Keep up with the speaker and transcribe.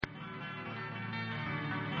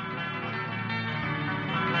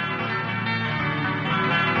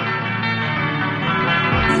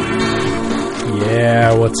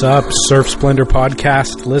What's up, Surf Splendor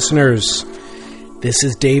Podcast listeners? This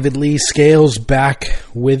is David Lee Scales back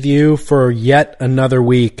with you for yet another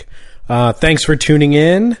week. Thanks for tuning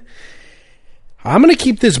in. I'm going to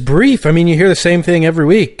keep this brief. I mean, you hear the same thing every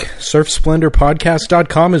week.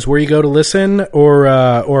 SurfSplendorPodcast.com is where you go to listen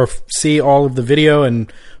or see all of the video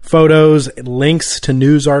and photos, links to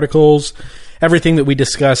news articles, everything that we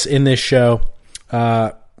discuss in this show,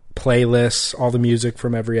 playlists, all the music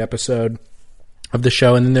from every episode of the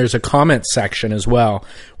show. And then there's a comment section as well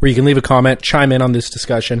where you can leave a comment, chime in on this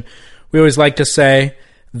discussion. We always like to say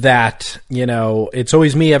that, you know, it's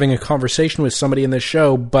always me having a conversation with somebody in this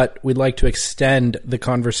show, but we'd like to extend the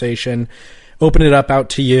conversation, open it up out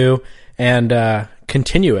to you, and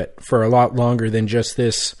continue it for a lot longer than just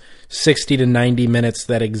this 60 to 90 minutes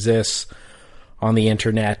that exists on the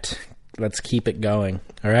internet. Let's keep it going.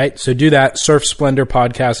 All right. So do that.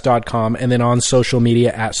 SurfSplendorPodcast.com, and then on social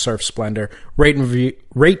media at Surf Splendor. Rate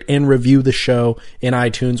and review the show in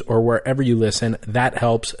iTunes or wherever you listen. That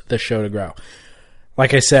helps the show to grow.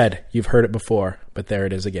 Like I said, you've heard it before, but there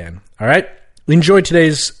it is again. All right. Enjoy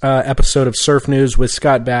today's episode of Surf News with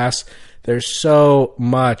Scott Bass. There's so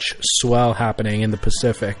much swell happening in the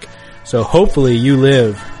Pacific. So hopefully you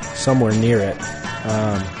live somewhere near it.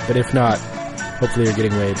 But if not, hopefully you're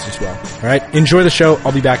getting waves as well. All right. Enjoy the show.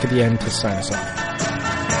 I'll be back at the end to sign us off.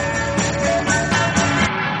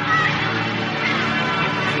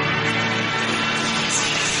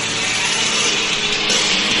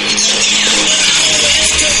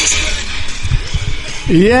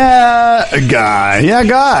 Yeah,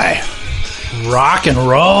 guy. Rock and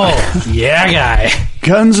roll. Yeah, guy.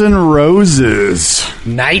 Guns N' Roses.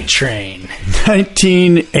 Night Train.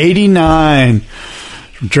 1989.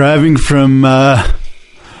 Driving from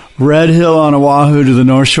Red Hill on Oahu to the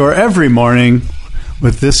North Shore every morning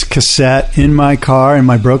with this cassette in my car and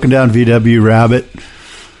my broken down VW Rabbit.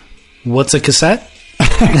 What's a cassette?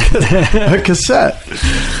 A cassette.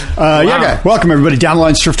 Wow. Yeah, guy. Welcome, everybody. Down the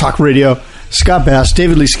Line Surf Talk Radio. Scott Bass,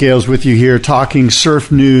 David Lee Scales with you here talking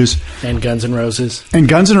surf news. And Guns N' Roses. And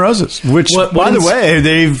Guns N' Roses, which, by the way,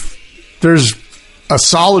 there's a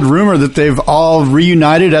solid rumor that they've all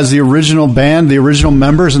reunited as the original band, the original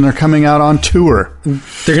members, and they're coming out on tour.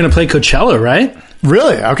 They're going to play Coachella, right?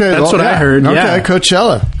 Really? Okay. That's what I heard. Okay, yeah.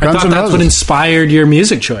 Coachella. I thought that's what inspired your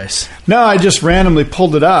music choice. No, I just randomly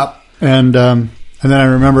pulled it up, and then I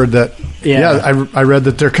remembered that, I read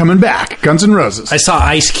that they're coming back, Guns N' Roses. I saw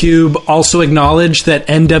Ice Cube also acknowledge that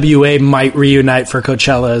NWA might reunite for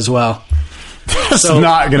Coachella as well. That's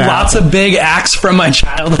not going to happen. Lots of big acts from my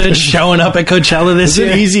childhood showing up at Coachella this year.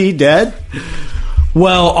 Is Eazy dead?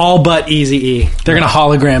 Well, all but Eazy-E. They're going to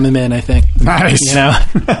hologram him in, I think. Nice. You know?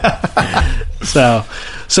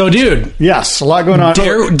 So, dude. Yes, a lot going on.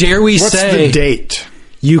 Dare we What's say... What's the date?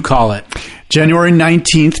 You call it. January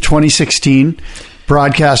 19th, 2016.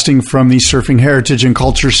 Broadcasting from the Surfing Heritage and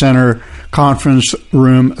Culture Center conference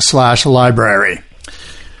room / library.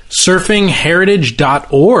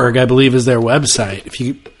 Surfingheritage.org, I believe, is their website. If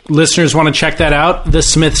you listeners want to check that out, the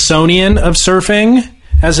Smithsonian of Surfing,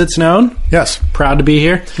 as it's known. Yes. Proud to be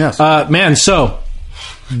here. Yes. So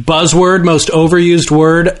buzzword, most overused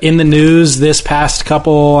word in the news this past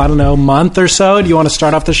month or so. Do you want to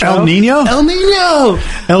start off the show? El Nino? El Nino!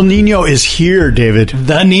 El Nino is here, David.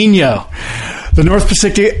 The Nino. The North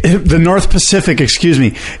Pacific,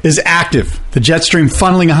 is active. The jet stream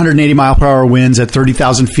funneling 180 mile per hour winds at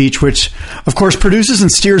 30,000 feet, which of course produces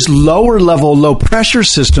and steers lower level, low pressure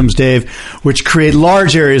systems, Dave, which create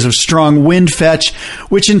large areas of strong wind fetch,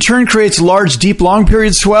 which in turn creates large, deep, long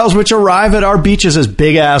period swells, which arrive at our beaches as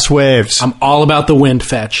big ass waves. I'm all about the wind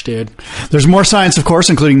fetch, dude. There's more science, of course,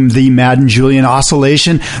 including the Madden-Julian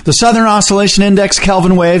Oscillation, the Southern Oscillation Index,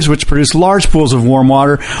 Kelvin waves, which produce large pools of warm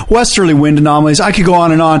water, westerly wind anomalies. I could go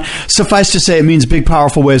on and on. Suffice to say, it means big,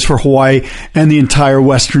 powerful waves for Hawaii and the entire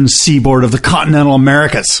western seaboard of the continental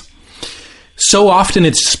Americas. So often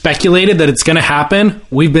it's speculated that it's going to happen.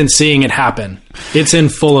 We've been seeing it happen. It's in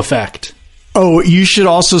full effect. Oh, you should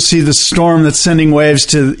also see the storm that's sending waves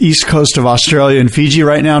to the east coast of Australia and Fiji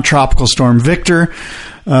right now, Tropical Storm Victor.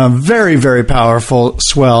 Very, very powerful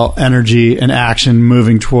swell energy and action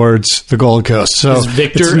moving towards the Gold Coast. So is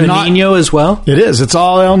Victor El Nino as well? It is. It's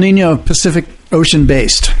all El Nino Pacific Ocean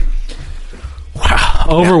based. Wow.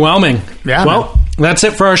 Overwhelming. Yeah. Well, that's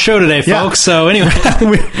it for our show today, folks. Yeah. So anyway.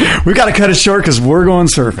 we got to cut it short because we're going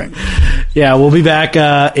surfing. Yeah, we'll be back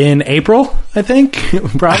in April, I think.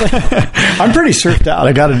 Probably. I'm pretty surfed out,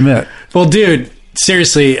 I got to admit. Well, dude,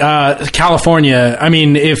 seriously, California, I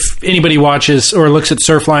mean, if anybody watches or looks at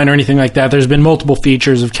Surfline or anything like that, there's been multiple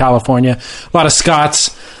features of California. A lot of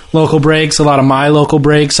Scots, local breaks, a lot of my local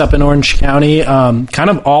breaks up in Orange County, kind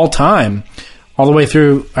of all time, all the way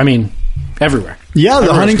through, I mean, everywhere. Yeah,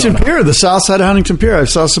 the Huntington Pier, the south side of Huntington Pier. I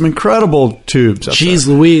saw some incredible tubes up Jeez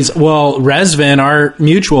there. Louise. Well, Resvin, our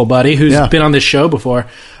mutual buddy, who's been on this show before,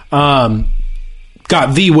 got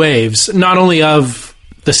the waves, not only of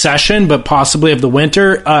the session, but possibly of the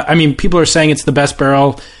winter. I mean, people are saying it's the best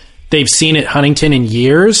barrel they've seen at Huntington in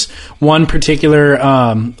years. One particular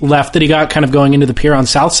left that he got kind of going into the pier on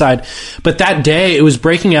south side. But that day, it was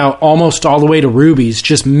breaking out almost all the way to Ruby's,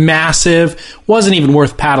 just massive. Wasn't even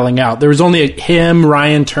worth paddling out. There was only him,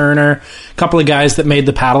 Ryan Turner, a couple of guys that made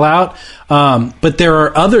the paddle out. But there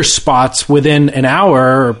are other spots within an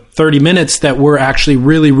hour or 30 minutes that were actually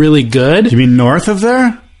really, really good. You mean north of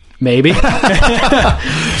there? Maybe. Spots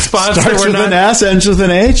Starts that were with not... an S, ends with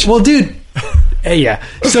an H? Well, dude... Yeah.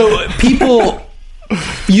 So people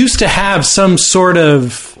used to have some sort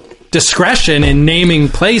of discretion in naming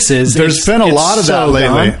places. There's been a lot of that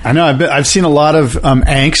lately. I know. I've seen a lot of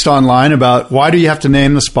angst online about why do you have to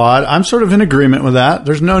name the spot. I'm sort of in agreement with that.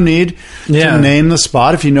 There's no need to name the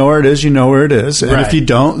spot. If you know where it is, you know where it is. And if you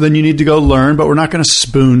don't, then you need to go learn. But we're not going to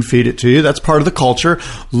spoon feed it to you. That's part of the culture,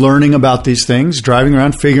 learning about these things, driving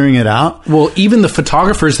around, figuring it out. Well, even the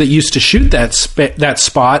photographers that used to shoot that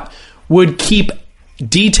spot would keep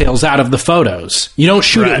details out of the photos. You don't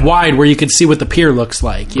shoot it wide where you can see what the pier looks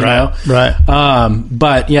like, you know? Right.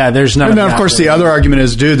 But yeah, there's none and of then, that. of course, the other argument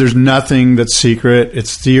is, dude, there's nothing that's secret.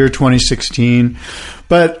 It's the year 2016.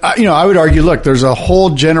 But, I would argue, look, there's a whole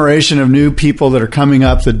generation of new people that are coming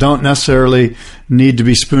up that don't necessarily need to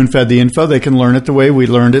be spoon-fed the info. They can learn it the way we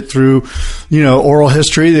learned it through, oral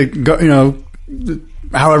history,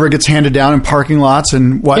 however it gets handed down in parking lots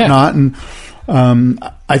and whatnot. Yeah. And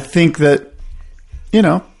I think that,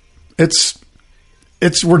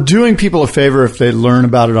 we're doing people a favor if they learn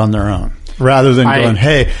about it on their own, rather than going,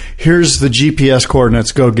 hey, here's the GPS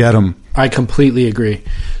coordinates, go get them. I completely agree.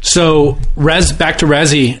 So back to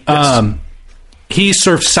Resi, he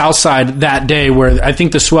surfed Southside that day where I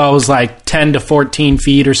think the swell was like 10 to 14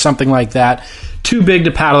 feet or something like that. Too big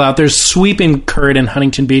to paddle out. There's sweeping current in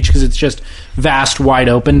Huntington Beach because it's just vast, wide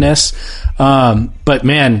openness. But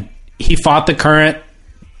man, he fought the current,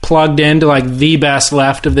 plugged into like the best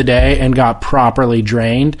left of the day, and got properly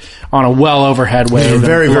drained on a well overhead wave.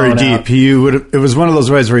 Very, very deep. It was one of those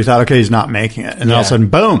waves where he thought, okay, he's not making it. And then all of a sudden,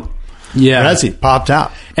 boom. Yeah. Resi popped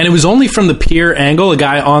out. And it was only from the pier angle, a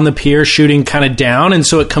guy on the pier shooting kind of down, and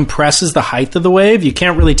so it compresses the height of the wave. You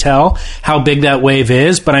can't really tell how big that wave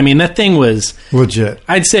is, but I mean, that thing was... legit.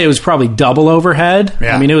 I'd say it was probably double overhead.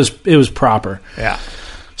 Yeah. I mean, it was proper. Yeah.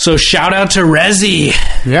 So shout out to Resi.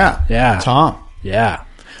 Yeah. Yeah. Tom. Yeah.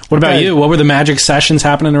 What about you? What were the magic sessions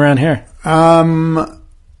happening around here?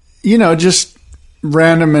 Just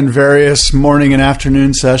random and various morning and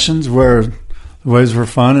afternoon sessions where the waves were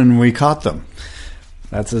fun and we caught them.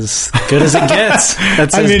 That's as good as it gets.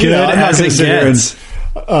 That's as good as it gets.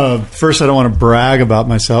 First, I don't want to brag about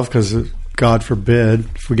myself because, God forbid,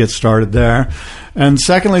 if we get started there. And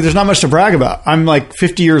secondly, there's not much to brag about. I'm like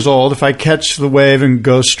 50 years old. If I catch the wave and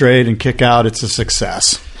go straight and kick out, it's a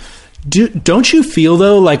success. Don't you feel,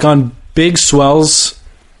 though, like on big swells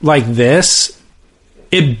like this,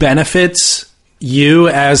 it benefits you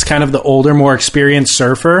as kind of the older, more experienced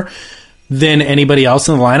surfer than anybody else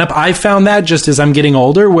in the lineup? I found that just as I'm getting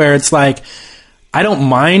older, where it's like, I don't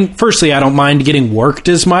mind getting worked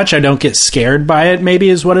as much. I don't get scared by it, maybe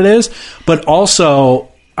is what it is. But also,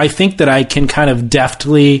 I think that I can kind of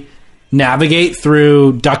deftly navigate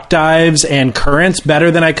through duck dives and currents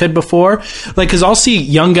better than I could before. Like, because I'll see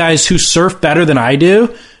young guys who surf better than I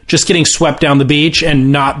do just getting swept down the beach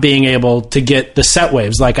and not being able to get the set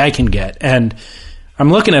waves like I can get. And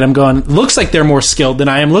I'm looking at them going, looks like they're more skilled than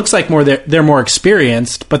I am. Looks like they're more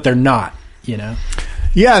experienced, but they're not,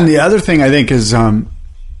 Yeah, and the other thing I think is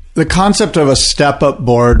the concept of a step-up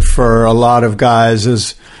board for a lot of guys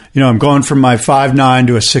is, I'm going from my 5'9"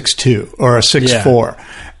 to a 6'2" or a 6'4". Yeah.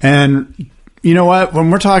 And you know what? When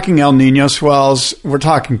we're talking El Nino swells, we're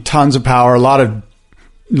talking tons of power, a lot of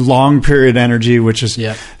long period energy, which is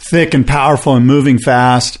thick and powerful and moving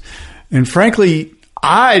fast. And frankly,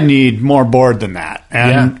 I need more board than that.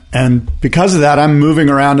 And because of that, I'm moving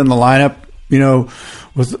around in the lineup,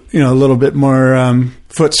 with a little bit more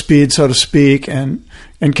foot speed, so to speak, and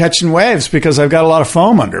catching waves because I've got a lot of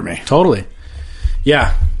foam under me. Totally.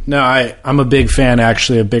 Yeah. No, I'm a big fan,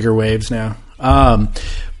 actually, of bigger waves now.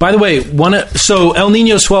 By the way, so El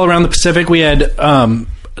Nino swell around the Pacific, we had a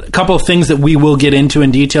couple of things that we will get into in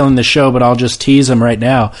detail in the show, but I'll just tease them right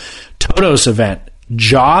now. Todos event,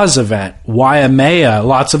 Jaws event, Waimea,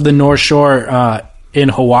 lots of the North Shore in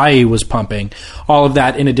Hawaii was pumping. All of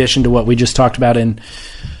that in addition to what we just talked about in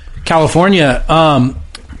California.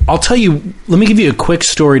 I'll tell you, let me give you a quick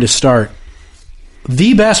story to start.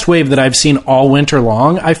 The best wave that I've seen all winter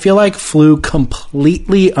long, I feel like flew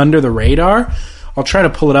completely under the radar. I'll try to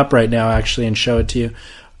pull it up right now, actually, and show it to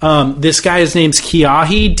you. This guy, his name's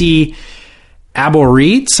Kiahi de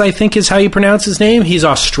Aboritz, I think is how you pronounce his name. He's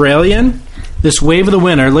Australian. This wave of the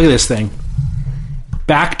winter, look at this thing.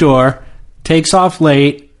 Backdoor, takes off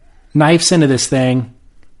late, knifes into this thing.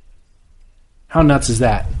 How nuts is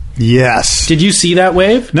that? Yes. Did you see that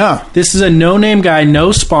wave? No. This is a no-name guy,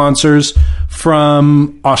 no sponsors,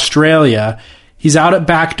 from Australia. He's out at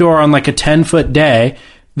Backdoor on like a 10-foot day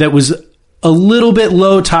that was a little bit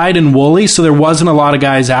low tide and woolly, so there wasn't a lot of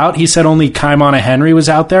guys out. He said only Kaimana Henry was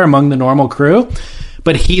out there among the normal crew,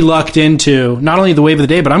 but he lucked into not only the wave of the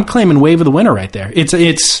day, but I'm claiming wave of the winter right there. It's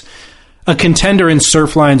a contender in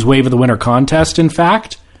Surfline's wave of the winter contest, in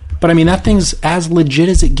fact. But I mean, that thing's as legit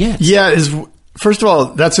as it gets. Yeah, first of all,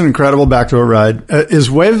 that's an incredible backdoor ride. Is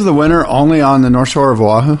Wave of the Winter only on the North Shore of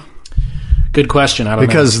Oahu? Good question. I don't know.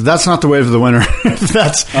 Because that's not the Wave of the Winter.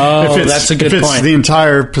 that's a good if point. It's the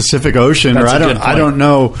entire Pacific Ocean, That's or I don't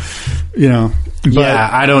know, But, yeah,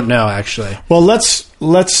 I don't know actually. Well, let's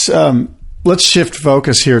shift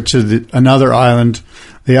focus here to another island,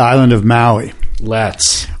 the island of Maui.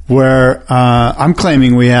 Where I'm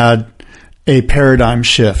claiming we had a paradigm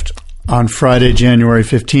shift on Friday, January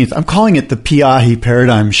 15th. I'm calling it the Piahi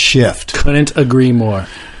paradigm shift. Couldn't agree more.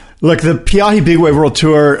 Look, the Piahi Big Wave World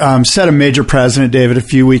Tour set a major precedent, David, a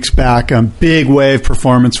few weeks back. Big wave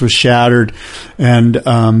performance was shattered, and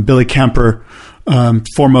Billy Kemper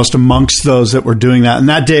foremost amongst those that were doing that. And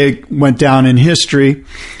that day went down in history,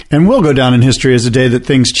 and will go down in history as a day that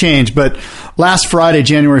things change. But last Friday,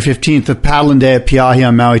 January 15th, the paddling day at Piahi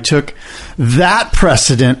on Maui took that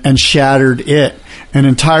precedent and shattered it. An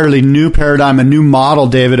entirely new paradigm, a new model,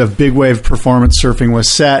 David, of big wave performance surfing was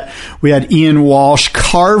set. We had Ian Walsh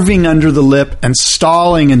carving under the lip and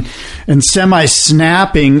stalling and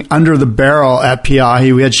semi-snapping under the barrel at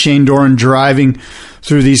Piahi. We had Shane Doran driving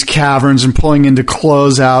through these caverns and pulling into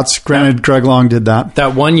closeouts. Granted, Greg Long did that.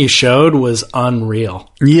 That one you showed was unreal.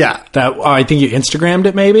 Yeah. I think you Instagrammed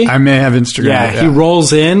it, maybe? I may have Instagrammed it. Yeah, he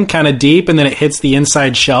rolls in kind of deep, and then it hits the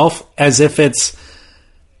inside shelf as if it's...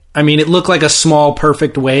 I mean, it looked like a small,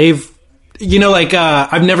 perfect wave.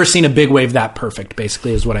 I've never seen a big wave that perfect,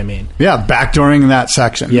 basically, is what I mean. Yeah, backdooring that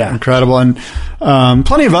section. Yeah. Incredible. And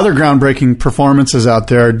plenty of other groundbreaking performances out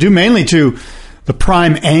there, due mainly to the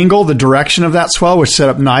prime angle, the direction of that swell, which set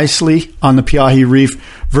up nicely on the Piahi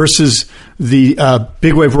Reef, versus the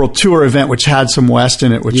Big Wave World Tour event, which had some west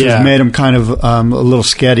in it, which has made them kind of a little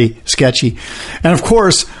sketchy. And, of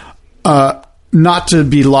course... not to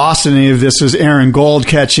be lost in any of this is Aaron Gold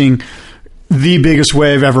catching the biggest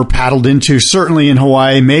wave ever paddled into, certainly in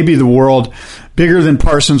Hawaii, maybe the world, bigger than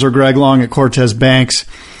Parsons or Greg Long at Cortez Banks.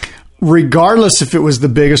 Regardless if it was the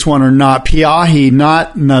biggest one or not, Piahi,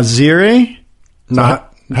 not Nazire? How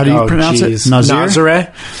do you pronounce it?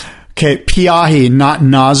 Nazire? Okay, Piahi, not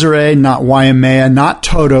Nazare, not Waimea, not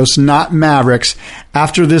Todos, not Mavericks.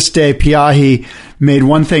 After this day, Piahi made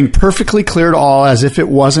one thing perfectly clear to all, as if it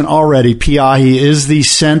wasn't already. Piahi is the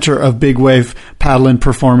center of big wave paddle and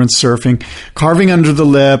performance surfing. Carving under the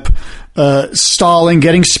lip, stalling,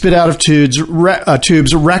 getting spit out of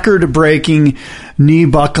tubes, record-breaking,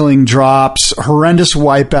 knee-buckling drops, horrendous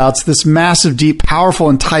wipeouts, this massive, deep, powerful,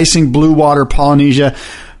 enticing blue water Polynesia.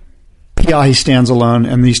 Piahi stands alone,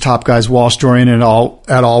 and these top guys, Walsh, Dorian, and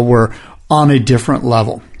at all were on a different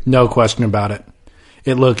level. No question about it.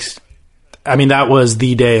 It looks... I mean, that was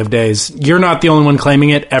the day of days. You're not the only one claiming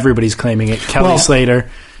it. Everybody's claiming it. Kelly Slater.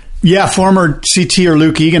 Yeah, former CT or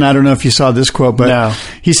Luke Egan. I don't know if you saw this quote, but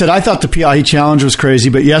he said, I thought the Piahi Challenge was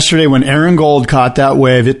crazy, but yesterday when Aaron Gold caught that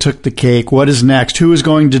wave, it took the cake. What is next? Who is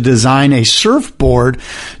going to design a surfboard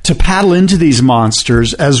to paddle into these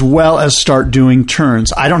monsters as well as start doing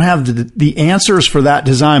turns? I don't have the answers for that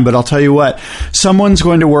design, but I'll tell you what, someone's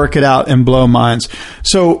going to work it out and blow minds.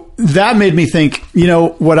 So that made me think,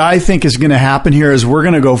 what I think is going to happen here is we're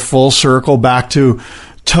going to go full circle back to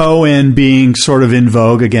toe-in being sort of in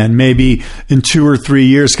vogue again, maybe in 2 or 3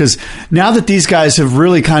 years, because now that these guys have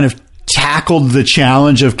really kind of tackled the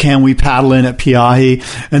challenge of can we paddle in at Piahi,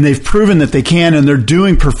 and they've proven that they can, and they're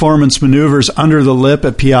doing performance maneuvers under the lip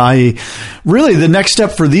at Piahi, really the next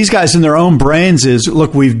step for these guys in their own brains is,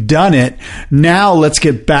 look, we've done it. Now let's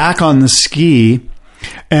get back on the ski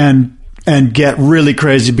and and get really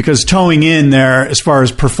crazy, because towing in there, as far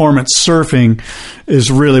as performance surfing,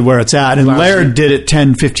 is really where it's at. And Laird did it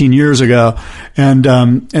 10, 15 years ago. And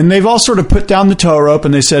they've all sort of put down the tow rope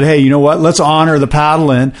and they said, hey, you know what? Let's honor the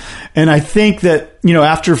paddle in. And I think that,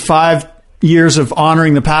 after 5 years of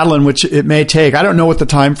honoring the paddle in, which it may take, I don't know what the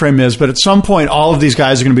time frame is, but at some point, all of these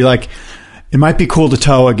guys are going to be like, it might be cool to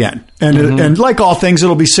tow again. And like all things,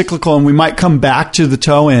 it'll be cyclical, and we might come back to the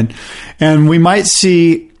tow in, and we might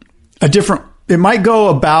see it might go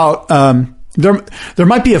about, there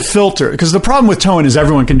might be a filter, because the problem with towing is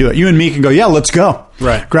everyone can do it. You and me can go, yeah, let's go.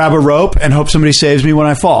 Right. Grab a rope and hope somebody saves me when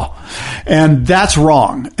I fall. And that's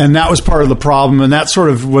wrong. And that was part of the problem. And that sort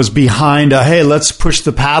of was behind hey, let's push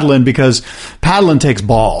the paddle in, because paddling takes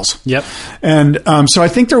balls. Yep. And so I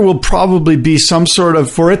think there will probably be some sort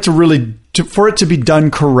of, for it to be done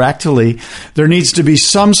correctly, there needs to be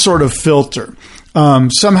some sort of filter.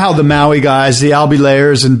 Somehow the Maui guys, the Albie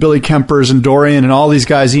Layers and Billy Kempers and Dorian and all these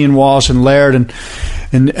guys, Ian Walsh and Laird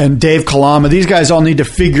and Dave Kalama, these guys all need to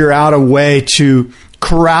figure out a way to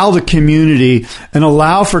corral the community and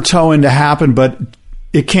allow for towing to happen, but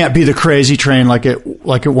it can't be the crazy train like it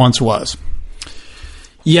once was.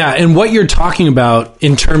 Yeah, and what you're talking about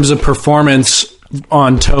in terms of performance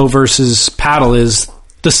on tow versus paddle is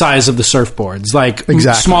the size of the surfboards. Like,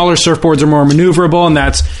 exactly. Smaller surfboards are more maneuverable,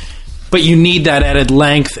 but you need that added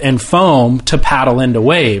length and foam to paddle into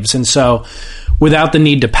waves. And so without the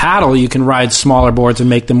need to paddle, you can ride smaller boards and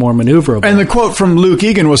make them more maneuverable. And the quote from Luke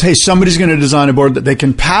Egan was, hey, somebody's going to design a board that they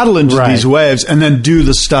can paddle into these waves and then do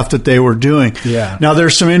the stuff that they were doing. Yeah. Now,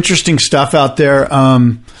 there's some interesting stuff out there.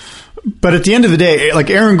 But at the end of the day, like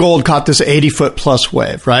Aaron Gold caught this 80-foot plus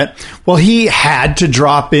wave, right? Well, he had to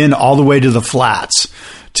drop in all the way to the flats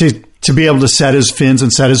to be able to set his fins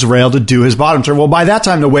and set his rail to do his bottom turn. Well, by that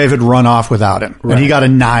time, the wave had run off without him, and he got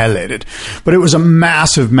annihilated. But it was a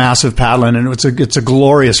massive, massive paddling, and it's a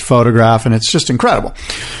glorious photograph, and it's just incredible.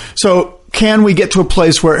 So can we get to a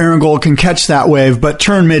place where Aaron Gold can catch that wave, but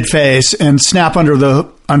turn mid-face and snap under the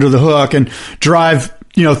hook and drive,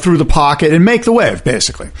 through the pocket and make the wave,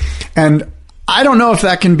 basically? And I don't know if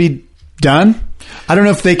that can be done. I don't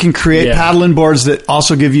know if they can create paddling boards that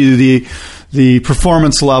also give you the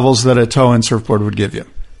performance levels that a tow-in surfboard would give you.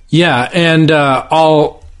 Yeah, and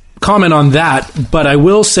I'll comment on that, but I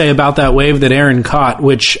will say about that wave that Aaron caught,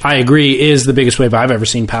 which I agree is the biggest wave I've ever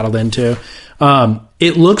seen paddled into.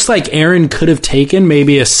 It looks like Aaron could have taken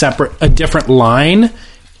maybe a different line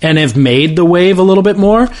and have made the wave a little bit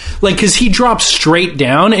more. Like, because he dropped straight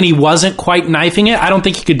down and he wasn't quite knifing it. I don't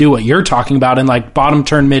think he could do what you're talking about in like bottom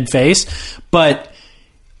turn mid-face, but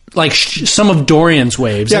like some of Dorian's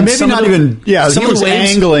waves. Yeah, maybe not even. Yeah, he was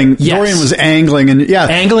angling. Yes. Dorian was angling, and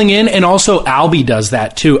angling in, and also Albie does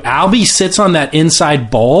that too. Albie sits on that inside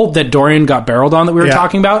bowl that Dorian got barreled on that we were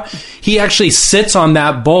talking about. He actually sits on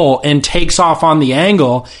that bowl and takes off on the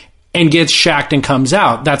angle and gets shacked and comes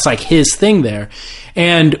out. That's like his thing there.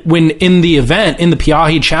 And when in the event, in the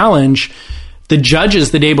Piahi Challenge, the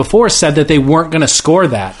judges the day before said that they weren't going to score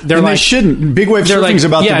that. They shouldn't. Big wave surfing is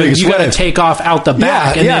about the biggest wave. You got to take off out the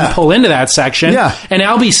back and then pull into that section. Yeah. And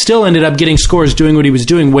Albie still ended up getting scores doing what he was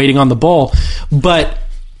doing, waiting on the bowl. But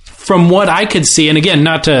from what I could see, and again,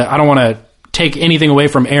 I don't want to take anything away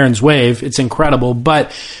from Aaron's wave. It's incredible.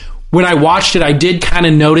 But when I watched it, I did kind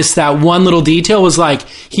of notice that one little detail was like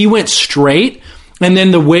he went straight, and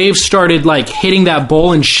then the wave started like hitting that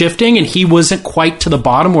bowl and shifting, and he wasn't quite to the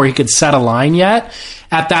bottom where he could set a line yet.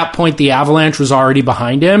 At that point, the avalanche was already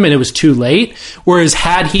behind him, and it was too late. Whereas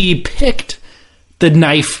had he picked the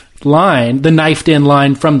knifed in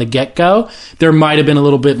line from the get-go, there might have been a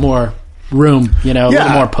little bit more room, a little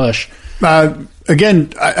more push.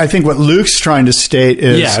 Again, I think what Luke's trying to state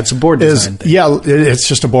is... it's a board design thing. Yeah, it's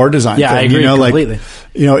just a board design thing. Yeah, I agree completely.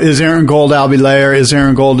 Is Aaron Gold Albie Layer? Is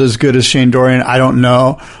Aaron Gold as good as Shane Dorian? I don't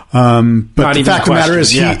know. But the fact of the matter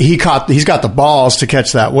is he's got the balls to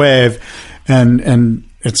catch that wave, and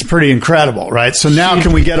it's pretty incredible, right? So now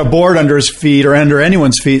can we get a board under his feet or under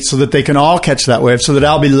anyone's feet so that they can all catch that wave, so that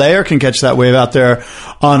Albie Layer can catch that wave out there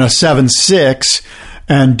on a 7.6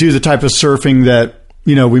 and do the type of surfing that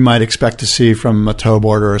we might expect to see from a tow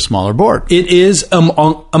board or a smaller board. It is,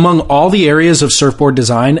 among all the areas of surfboard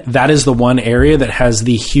design, that is the one area that has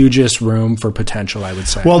the hugest room for potential, I would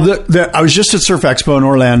say. Well, I was just at Surf Expo in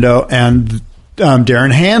Orlando, and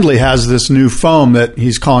Darren Handley has this new foam that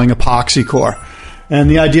he's calling Epoxy Core. And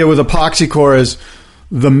the idea with Epoxy Core is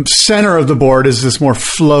the center of the board is this more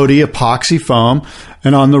floaty epoxy foam,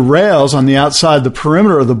 and on the rails, on the outside, the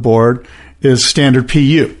perimeter of the board is standard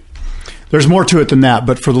PU. There's more to it than that,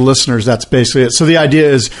 but for the listeners, that's basically it. So the idea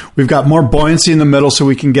is we've got more buoyancy in the middle so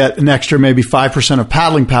we can get an extra maybe 5% of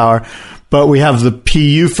paddling power, but we have the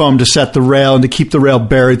PU foam to set the rail and to keep the rail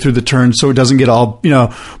buried through the turn so it doesn't get all,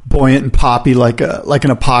 buoyant and poppy like an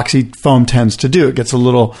epoxy foam tends to do. It gets a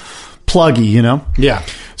little pluggy, Yeah.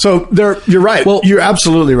 So you're right. Well, you're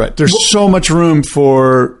absolutely right. There's so much room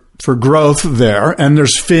for growth there, and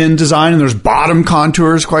there's fin design and there's bottom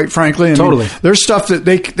contours, quite frankly. Totally. There's stuff that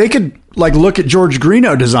they could like look at George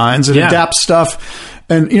Greeno designs and adapt stuff,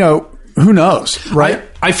 and who knows, right?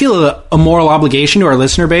 I feel a moral obligation to our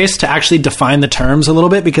listener base to actually define the terms a little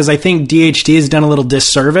bit, because I think DHT has done a little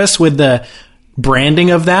disservice with the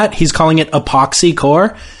branding of that. He's calling it epoxy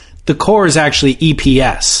core. The core is actually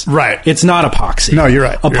EPS. Right. It's not epoxy. No, you're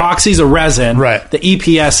right. Epoxy's a resin. Right. The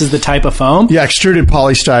EPS is the type of foam. Yeah, extruded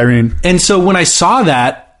polystyrene. And so when I saw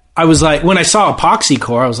that, I was like, when I saw epoxy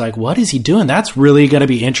core, I was like, what is he doing? That's really going to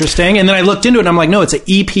be interesting. And then I looked into it and I'm like, no, it's an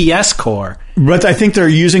EPS core. But I think they're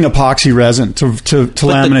using epoxy resin to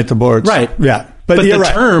laminate the boards. Right. Yeah. But the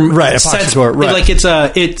term epoxy core, right. like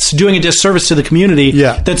it's doing a disservice to the community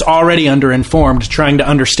that's already underinformed, trying to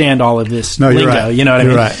understand all of this lingo. Right. You know what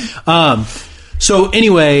you're I mean? Right. So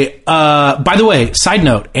anyway, by the way, side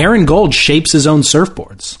note, Aaron Gold shapes his own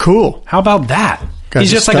surfboards. Cool. How about that? Guy's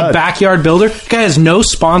He's just a like stud. a backyard builder. The guy has no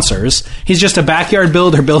sponsors. He's just a backyard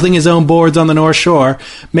builder building his own boards on the North Shore,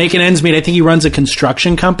 making ends meet. I think he runs a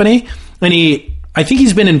construction company, and I think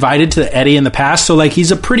he's been invited to the Eddie in the past. So like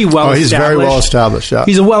he's a pretty well he's very well established. Yeah.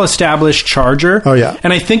 He's a well established charger. Oh yeah.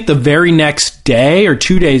 And I think the very next day or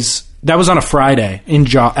 2 days, that was on a Friday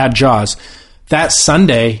at Jaws. That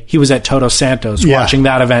Sunday, he was at Toto Santos watching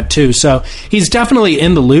that event too. So he's definitely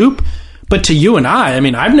in the loop. But to you and I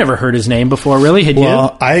mean, I've never heard his name before, really. Had you?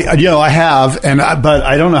 Well, I have, but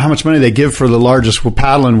I don't know how much money they give for the largest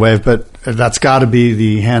paddle-in wave, but that's got to be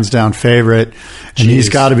the hands-down favorite. And he's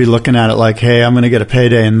got to be looking at it like, hey, I'm going to get a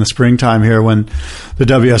payday in the springtime here when the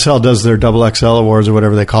WSL does their Double XL Awards or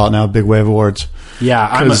whatever they call it now, Big Wave Awards. Yeah,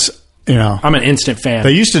 I'm an instant fan.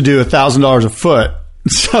 They used to do $1,000 a foot.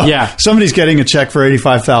 So somebody's getting a check for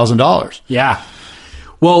 $85,000. Yeah.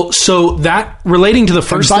 Well, so that relating to the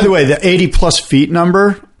first. And by the way, the 80+ feet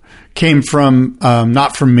number came from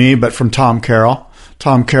not from me, but from Tom Carroll.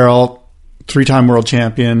 Tom Carroll, 3-time world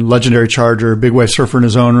champion, legendary charger, big wave surfer in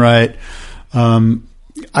his own right.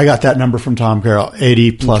 I got that number from Tom Carroll,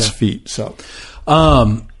 80+ feet. So,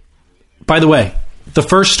 by the way, the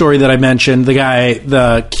first story that I mentioned, the guy,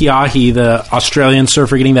 the Kiahi, the Australian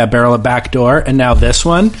surfer getting that barrel at backdoor, and now this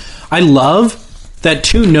one, I love that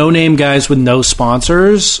 2 no-name guys with no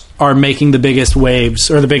sponsors are making the biggest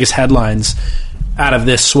waves or the biggest headlines out of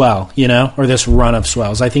this swell, or this run of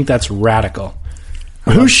swells. I think that's radical.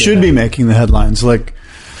 Who should be making the headlines? Like,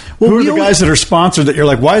 who are the guys that are sponsored that you're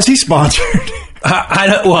like, why is he sponsored?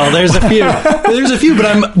 There's a few.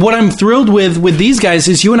 But what I'm thrilled with these guys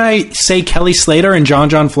is you and I say Kelly Slater and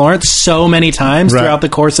John Florence so many times throughout the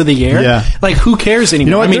course of the year. Yeah. Like, who cares anymore?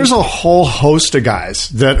 You know what? There's a whole host of guys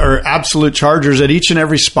that are absolute chargers at each and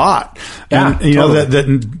every spot. Yeah,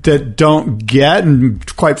 and, that don't get and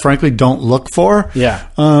quite frankly don't look for. Yeah.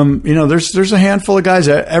 There's a handful of guys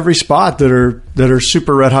at every spot that are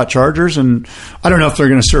super red hot chargers, and I don't know if they're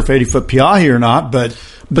going to surf 80-foot Piahi or not, but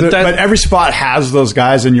every spot has those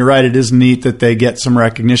guys, and you're right, it is neat that they get some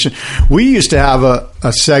recognition. We used to have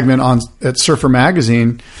a segment at Surfer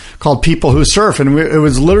Magazine called People Who Surf, and it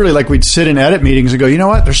was literally like we'd sit in edit meetings and go, you know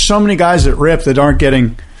what, there's so many guys that rip that aren't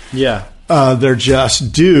getting their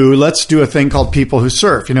just due. Let's do a thing called People Who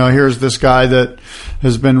Surf. Here's this guy that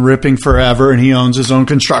has been ripping forever, and he owns his own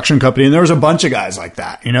construction company, and there was a bunch of guys like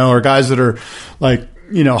that, or guys that are like,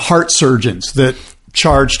 heart surgeons that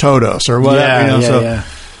charge Todos or whatever.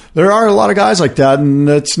 There are a lot of guys like that, and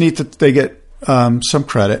it's neat that they get some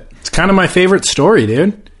credit. It's kind of my favorite story,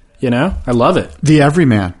 dude. I love it. The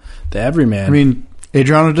Everyman. I mean,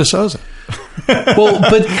 Adriano de Souza. Well,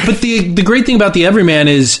 but the great thing about the Everyman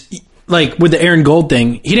is, like with the Aaron Gold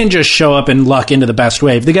thing, he didn't just show up and luck into the best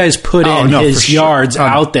wave. The guy's put his yards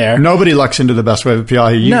out there. Nobody lucks into the best wave of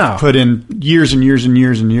Piahi. You put in years and years and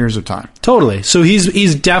years and years of time. Totally. So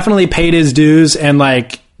he's definitely paid his dues, and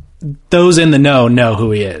like, those in the know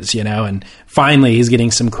who he is, and finally he's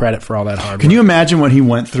getting some credit for all that hard work. Can you imagine what he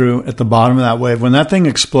went through at the bottom of that wave when that thing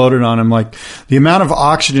exploded on him? Like the amount of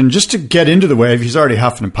oxygen just to get into the wave, he's already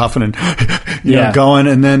huffing and puffing and going,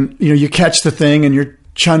 and then you catch the thing and you're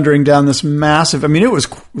chundering down this massive. I mean, it was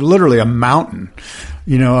literally a mountain,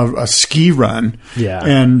 a ski run. Yeah,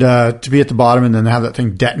 and to be at the bottom and then have that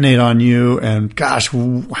thing detonate on you, and gosh,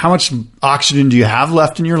 how much oxygen do you have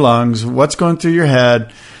left in your lungs? What's going through your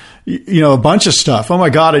head? A bunch of stuff. Oh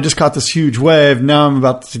my God, I just caught this huge wave. Now I'm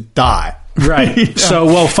about to die. Right.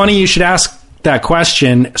 So, funny you should ask that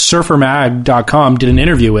question, surfermag.com did an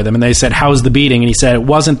interview with him, and they said, how's the beating? And he said, it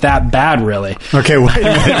wasn't that bad, really. Okay, wait a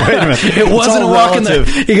minute. It wasn't a walk in the,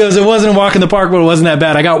 he goes, it wasn't a walk in the park, but it wasn't that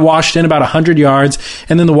bad. I got washed in about 100 yards,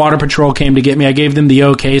 and then the water patrol came to get me. I gave them the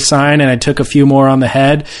okay sign, and I took a few more on the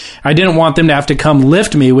head. I didn't want them to have to come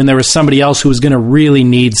lift me when there was somebody else who was going to really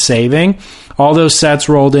need saving. All those sets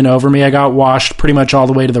rolled in over me. I got washed pretty much all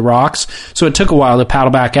the way to the rocks. So it took a while to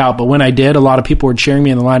paddle back out. But when I did, a lot of people were cheering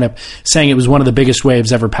me in the lineup, saying it was one of the biggest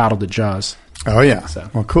waves ever paddled at Jaws. Oh, yeah.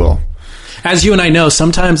 Well, cool. As you and I know,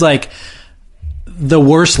 sometimes like the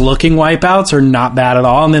worst looking wipeouts are not bad at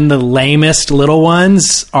all. And then the lamest little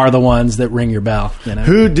ones are the ones that ring your bell. You know?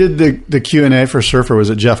 Who did the Q&A for Surfer?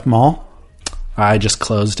 Was it Jeff Mull? I just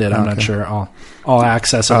closed it. I'm not sure. I'll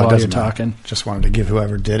access it while you're talking. Just wanted to give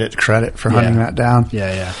whoever did it credit for hunting that down.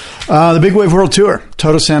 Yeah. The Big Wave World Tour,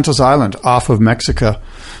 Todos Santos Island, off of Mexico.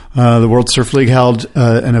 The World Surf League held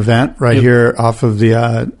an event here off of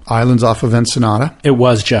the islands off of Ensenada. It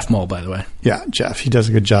was Jeff Mull, by the way. Yeah, Jeff. He does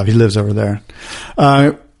a good job. He lives over there.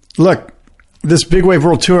 Look, this Big Wave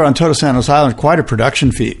World Tour on Todos Santos Island, quite a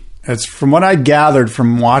production feat. It's from what I gathered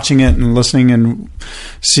from watching it and listening and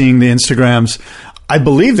seeing the Instagrams, I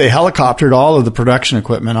believe they helicoptered all of the production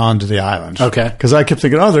equipment onto the island. Okay. Because I kept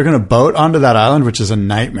thinking, they're going to boat onto that island, which is a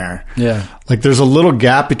nightmare. Yeah. Like there's a little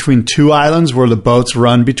gap between two islands where the boats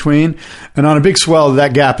run between. And on a big swell,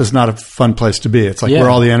 that gap is not a fun place to be. It's like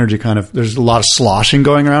where all the energy there's a lot of sloshing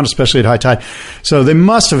going around, especially at high tide. So they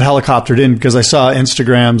must have helicoptered in, because I saw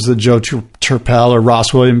Instagrams that Joe Turpel or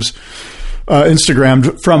Ross Williams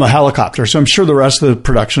Instagrammed from a helicopter. So I'm sure the rest of the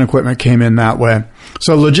production equipment came in that way.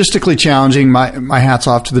 So logistically challenging. My hat's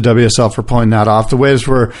off to the WSL for pulling that off. The waves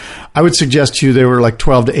were, I would suggest to you, they were like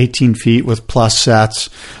 12 to 18 feet with plus sets.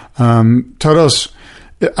 Todos,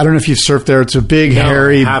 I don't know if you've surfed there. It's a big,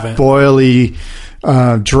 hairy, boily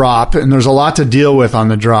drop, and there's a lot to deal with on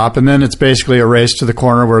the drop. And then it's basically a race to the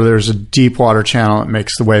corner where there's a deep water channel that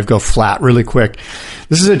makes the wave go flat really quick.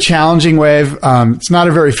 This is a challenging wave. It's not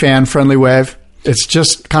a very fan-friendly wave. It's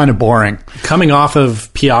just kind of boring. Coming off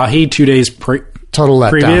of Piahi 2 days total letdown.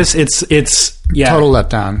 Previous, it's total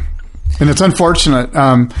letdown, and it's unfortunate.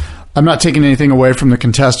 I'm not taking anything away from the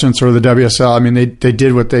contestants or the WSL. I mean, they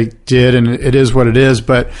did what they did, and it is what it is.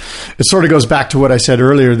 But it sort of goes back to what I said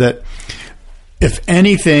earlier, that if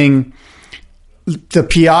anything, the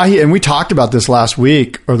Piahi, and we talked about this last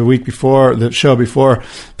week or the week before, the show before,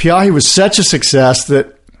 Piahi was such a success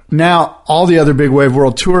that now all the other Big Wave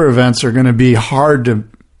World Tour events are going to be hard to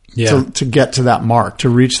get to that mark, to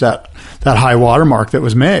reach that high water mark that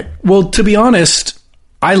was made. Well, to be honest,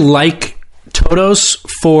 I like Todos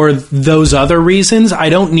for those other reasons. I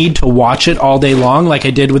don't need to watch it all day long like I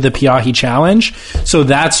did with the Piahi Challenge. So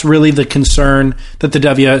that's really the concern that the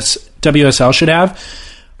WSL should have.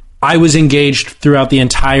 I was engaged throughout the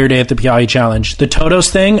entire day at the Piahi Challenge. The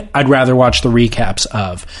Todos thing, I'd rather watch the recaps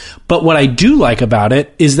of. But what I do like about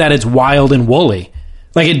it is that it's wild and woolly.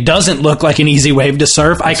 Like, it doesn't look like an easy wave to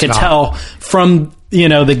surf. I could tell from,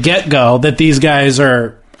 the get-go that these guys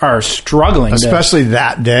are struggling. Especially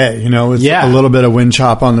that day, with a little bit of wind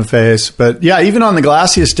chop on the face. But yeah, even on the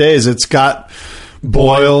glassiest days, it's got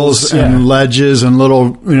boils and ledges and little,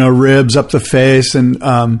 ribs up the face.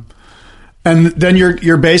 And then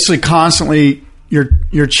you're basically constantly,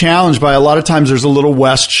 you're challenged by, a lot of times there's a little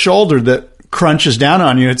west shoulder that crunches down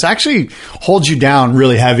on you. It's actually holds you down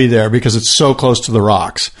really heavy there because it's so close to the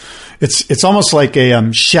rocks. It's almost like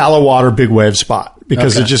a shallow water big wave spot,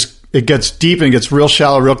 because it gets deep and it gets real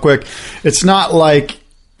shallow real quick. It's not like,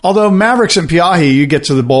 although Mavericks and Piahi, you get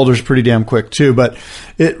to the boulders pretty damn quick too, but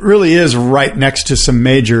it really is right next to some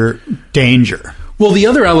major danger. Well, the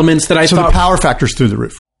other elements that So the power factor's through the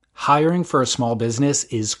roof. Hiring for a small business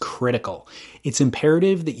is critical. It's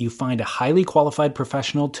imperative that you find a highly qualified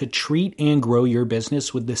professional to treat and grow your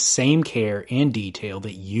business with the same care and detail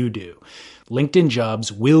that you do. LinkedIn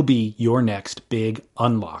Jobs will be your next big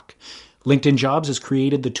unlock. LinkedIn Jobs has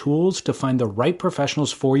created the tools to find the right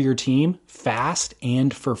professionals for your team fast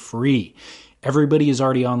and for free. Everybody is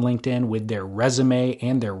already on LinkedIn with their resume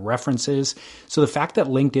and their references. So the fact that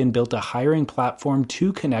LinkedIn built a hiring platform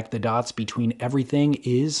to connect the dots between everything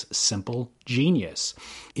is simple genius.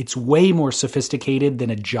 It's way more sophisticated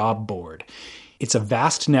than a job board. It's a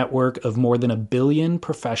vast network of more than 1 billion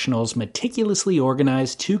professionals meticulously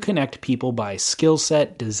organized to connect people by skill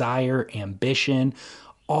set, desire, ambition,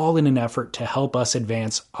 all in an effort to help us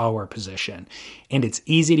advance our position. And it's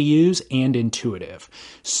easy to use and intuitive.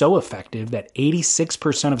 So effective that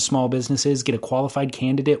 86% of small businesses get a qualified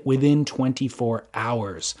candidate within 24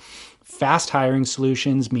 hours. Fast hiring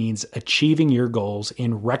solutions means achieving your goals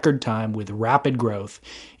in record time with rapid growth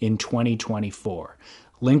in 2024.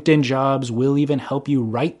 LinkedIn Jobs will even help you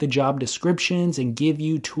write the job descriptions and give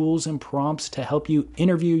you tools and prompts to help you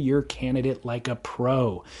interview your candidate like a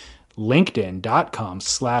pro.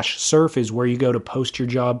 LinkedIn.com/surf is where you go to post your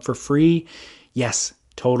job for free. Yes,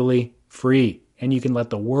 totally free. And you can let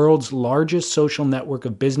the world's largest social network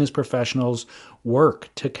of business professionals work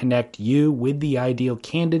to connect you with the ideal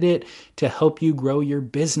candidate to help you grow your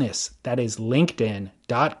business. That is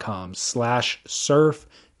LinkedIn.com/surf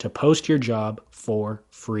to post your job for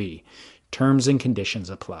free. Terms and conditions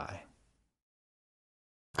apply.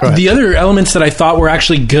 The other elements that I thought were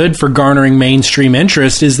actually good for garnering mainstream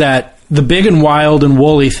interest is that the big and wild and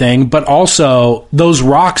woolly thing, but also those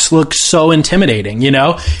rocks look so intimidating,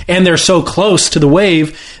 and they're so close to the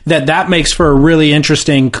wave that makes for a really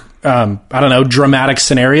interesting, dramatic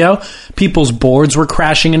scenario. People's boards were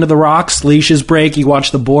crashing into the rocks, leashes break, you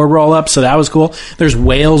watch the board roll up, so that was cool. There's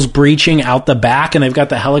whales breaching out the back, and they've got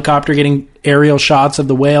the helicopter getting aerial shots of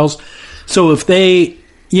the whales. So if they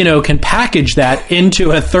can package that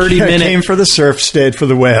into a 30-minute... Came for the surf, stayed for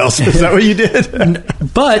the whales. Is that what you did?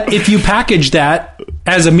 But if you package that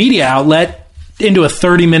as a media outlet into a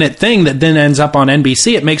 30-minute thing that then ends up on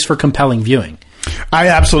NBC, it makes for compelling viewing. I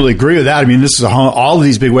absolutely agree with that. I mean, this is all of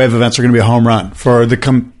these big wave events are going to be a home run for the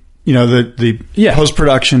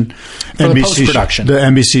post-production, the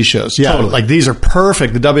NBC shows. Yeah, totally. Like these are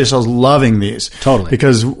perfect. The WSL's loving these. Totally.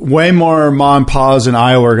 Because way more mom and pa's in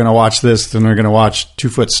Iowa are going to watch this than they're going to watch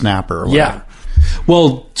 2-foot snapper or whatever. Yeah.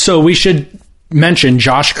 Well, so we should mention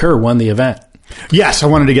Josh Kerr won the event. Yes, I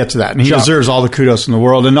wanted to get to that. And he deserves all the kudos in the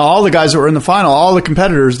world. And all the guys that were in the final, all the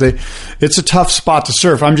competitors, it's a tough spot to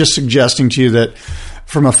surf. I'm just suggesting to you that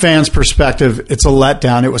from a fan's perspective, it's a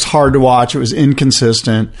letdown. It was hard to watch. It was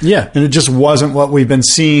inconsistent. Yeah. And it just wasn't what we've been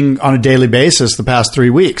seeing on a daily basis the past 3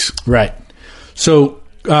 weeks. Right. So,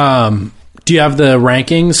 do you have the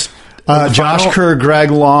rankings? Josh Kerr, Greg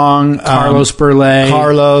Long, Carlos Burley,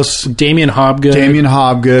 Damien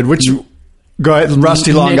Hobgood, which... Go ahead.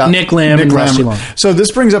 Rusty Long. Nick Lamb and Rusty Long. So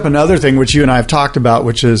this brings up another thing which you and I have talked about,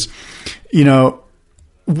 which is,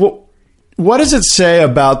 what does it say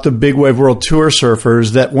about the Big Wave World Tour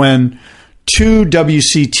surfers that when two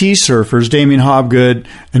WCT surfers, Damien Hobgood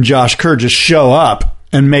and Josh Kerr, just show up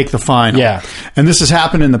and make the final? Yeah. And this has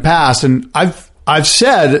happened in the past, and I've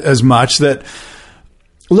said as much that.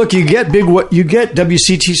 Look, you get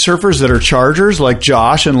WCT surfers that are chargers like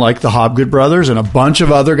Josh and like the Hobgood brothers and a bunch of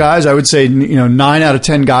other guys. I would say 9 out of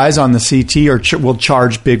 10 guys on the CT will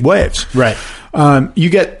charge big waves. Right.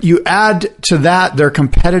 You add to that their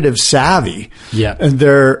competitive savvy. Yeah. And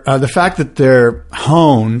the fact that they're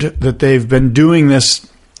honed, that they've been doing this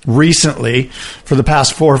recently for the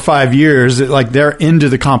past 4 or 5 years, that like they're into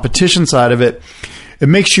the competition side of it. It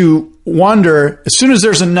makes you wonder, as soon as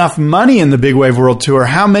there's enough money in the Big Wave World Tour,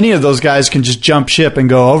 how many of those guys can just jump ship and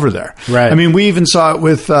go over there? Right. I mean, we even saw it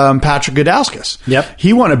with Patrick Gudauskas. Yep.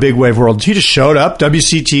 He won a Big Wave World. He just showed up,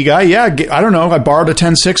 WCT guy. Yeah, I don't know. I borrowed a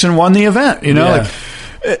 10.6 and won the event.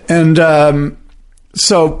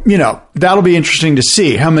 So, that'll be interesting to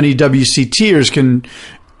see how many WCTers can.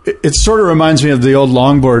 It sort of reminds me of the old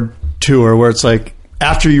longboard tour where it's like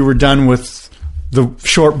after you were done with the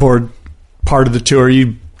shortboard part of the tour,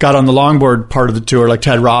 you got on the longboard part of the tour, like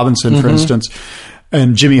Ted Robinson, for instance,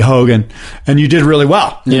 and Jimmy Hogan, and you did really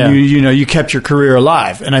well. Yeah. And you kept your career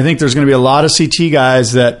alive. And I think there's going to be a lot of CT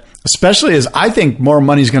guys that, especially as I think more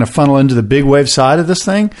money is going to funnel into the big wave side of this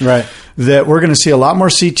thing, right? That we're going to see a lot more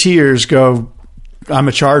CTers go, I'm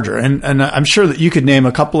a charger. And I'm sure that you could name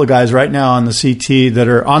a couple of guys right now on the CT that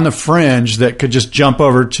are on the fringe that could just jump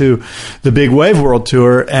over to the Big Wave World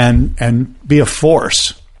Tour and be a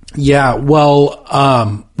force. Yeah,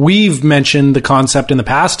 well, we've mentioned the concept in the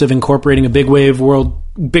past of incorporating a big wave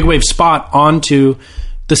spot onto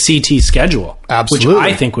the CT schedule. Absolutely. Which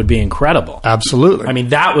I think would be incredible. Absolutely. I mean,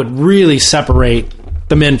 that would really separate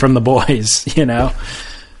the men from the boys, And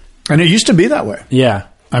it used to be that way. Yeah.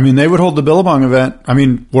 I mean, they would hold the Billabong event,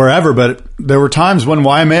 wherever, but there were times when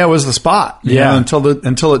Waimea was the spot,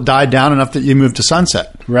 until it died down enough that you moved to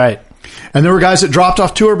Sunset. Right. And there were guys that dropped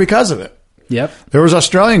off tour because of it. Yep. There was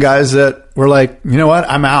Australian guys that were like, you know what,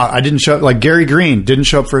 I'm out. I didn't show up. Like Gary Green didn't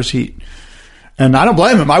show up for his heat. And I don't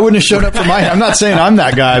blame him. I wouldn't have showed up for my heat. I'm not saying I'm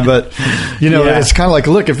that guy, but, It's kind of like,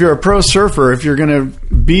 look, if you're a pro surfer, if you're going to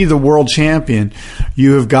be the world champion,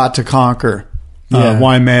 you have got to conquer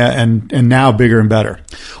Waimea and now bigger and better.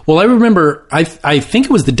 Well, I remember, I think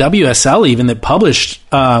it was the WSL even that published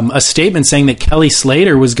a statement saying that Kelly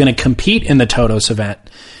Slater was going to compete in the Todos event.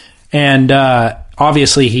 And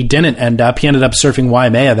obviously he didn't end up. He ended up surfing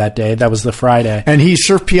Waimea that day. That was the Friday. And he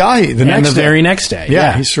surfed Piahi the next day. very next day.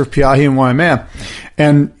 Yeah, he surfed Piahi and Waimea.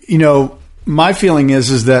 And, my feeling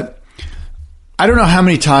is that I don't know how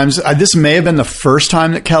many times, this may have been the first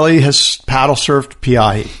time that Kelly has paddle surfed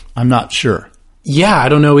Piahi. I'm not sure. Yeah, I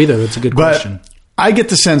don't know either. That's a good question. I get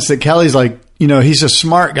the sense that Kelly's like, he's a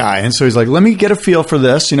smart guy. And so he's like, let me get a feel for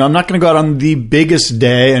this. I'm not going to go out on the biggest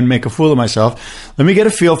day and make a fool of myself. Let me get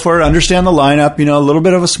a feel for it, understand the lineup, a little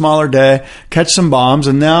bit of a smaller day, catch some bombs.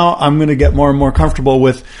 And now I'm going to get more and more comfortable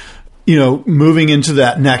with, moving into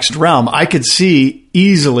that next realm. I could see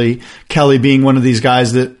easily Kelly being one of these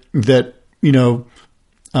guys that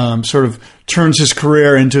sort of turns his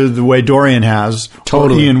career into the way Dorian has.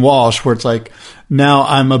 Totally. Or Ian Walsh, where it's like, now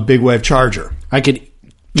I'm a big wave charger.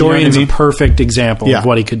 Dorian's a perfect example of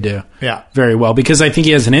what he could do. Yeah. Very well, because I think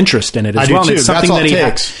he has an interest in it as well. I do too. It's something That's all that it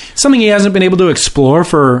takes. something he hasn't been able to explore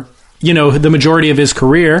for, the majority of his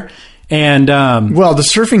career. And well, the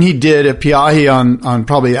surfing he did at Piahi on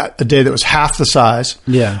probably a day that was half the size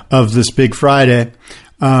of this big Friday,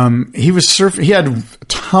 he was surfing. He had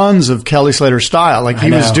tons of Kelly Slater style. Like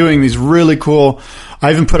he was doing these really cool.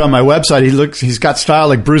 I even put on my website. He's got style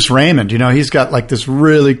like Bruce Raymond. He's got like this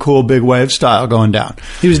really cool big wave style going down.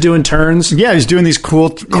 He was doing turns. Yeah, he's doing these cool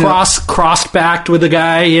crossed backed with a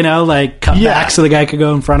guy. Like cut back so the guy could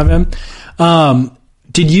go in front of him.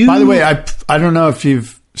 Did you? By the way, I don't know if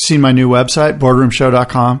you've seen my new website,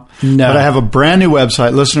 boardroomshow.com. No. But I have a brand new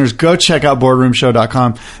website. Listeners, go check out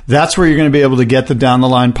boardroomshow.com. That's where you're going to be able to get the Down the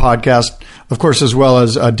Line podcast, of course, as well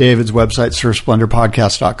as David's website,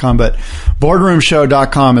 surfsplendorpodcast.com. But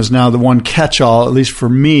boardroomshow.com is now the one catch-all, at least for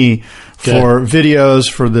me, for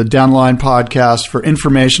videos, for the Down the Line podcast, for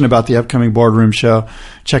information about the upcoming Boardroom Show.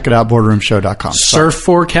 Check it out, boardroomshow.com. Surf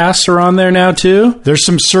forecasts are on there now too. There's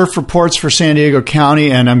some surf reports for San Diego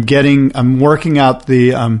County, and I'm working out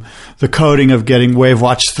the coding of getting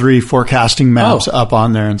WaveWatch 3 forecasting maps up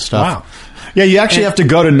on there and stuff. Wow. Yeah, you actually have to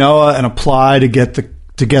go to NOAA and apply to get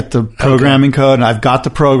the programming code, and I've got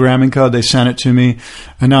the programming code. They sent it to me,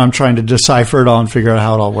 and now I'm trying to decipher it all and figure out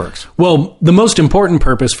how it all works. Well, the most important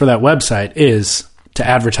purpose for that website is to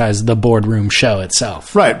advertise the Boardroom Show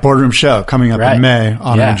itself. Right, Boardroom Show coming up in May,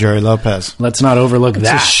 honoring Jerry Lopez. Let's not overlook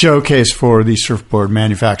that. It's a showcase for the surfboard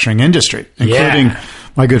manufacturing industry, including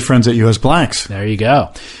my good friends at US Blanks. There you go.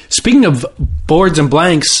 Speaking of boards and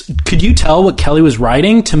blanks, could you tell what Kelly was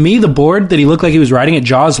riding? To me, the board that he looked like he was riding at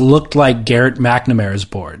Jaws looked like Garrett McNamara's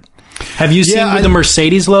board. Have you seen with the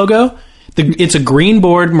Mercedes logo? It's a green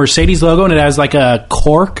board, Mercedes logo, and it has like a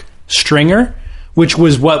cork stringer, which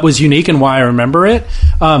was what was unique and why I remember it.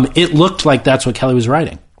 It looked like that's what Kelly was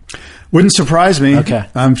riding. Wouldn't surprise me. Okay.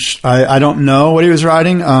 I don't know what he was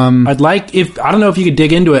riding. I don't know if you could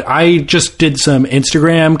dig into it. I just did some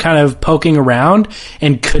Instagram kind of poking around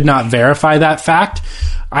and could not verify that fact.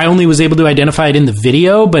 I only was able to identify it in the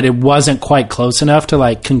video, but it wasn't quite close enough to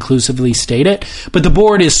like conclusively state it. But the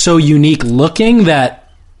board is so unique looking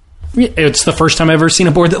that it's the first time I've ever seen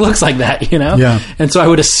a board that looks like that, Yeah. And so I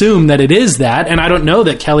would assume that it is that. And I don't know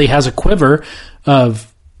that Kelly has a quiver of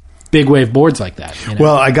big wave boards like that.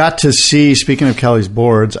 Well, I got to see, speaking of Kelly's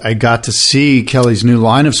boards, I got to see Kelly's new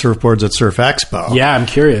line of surfboards at Surf Expo. Yeah, I'm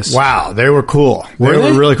curious. Wow, they were cool. They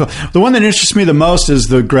were really cool. The one that interests me the most is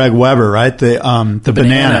the Greg Weber, right? The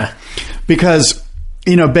banana. Because,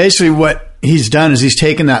 basically what he's done is he's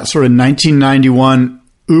taken that sort of 1991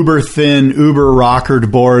 uber thin, uber rockered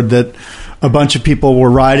board that a bunch of people were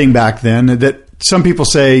riding back then, that some people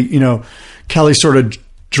say, Kelly sort of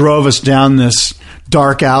drove us down this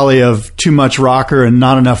dark alley of too much rocker and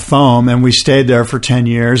not enough foam, and we stayed there for 10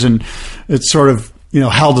 years, and it sort of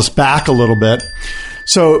held us back a little bit.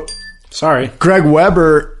 So Greg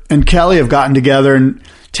Weber and Kelly have gotten together and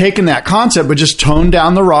taken that concept but just toned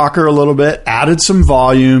down the rocker a little bit, added some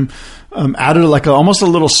volume, added like almost a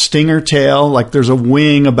little stinger tail, like there's a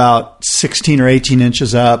wing about 16 or 18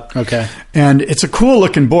 inches up. Okay. And it's a cool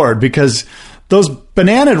looking board because those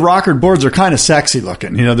banana rockered boards are kind of sexy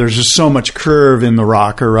looking. There's just so much curve in the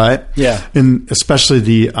rocker, right? Yeah. And especially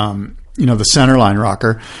the, the centerline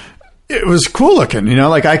rocker. It was cool looking,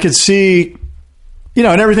 like I could see,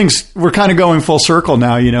 and we're kind of going full circle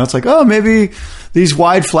now, it's like, oh, maybe these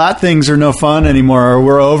wide flat things are no fun anymore, or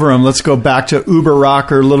we're over them. Let's go back to uber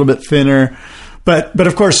rocker, a little bit thinner. But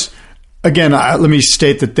of course, again, let me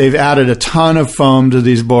state that they've added a ton of foam to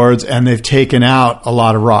these boards and they've taken out a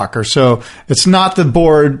lot of rocker. So it's not the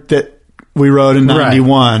board that we rode in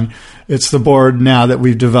 91. Right. It's the board now that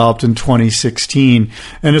we've developed in 2016.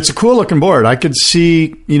 And it's a cool looking board. I could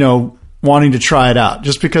see, wanting to try it out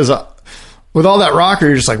just because with all that rocker,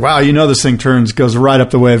 you're just like, wow, this thing goes right up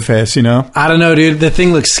the wave face, I don't know, dude. The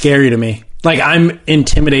thing looks scary to me. Like, I'm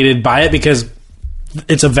intimidated by it because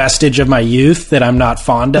it's a vestige of my youth that I'm not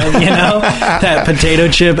fond of, that potato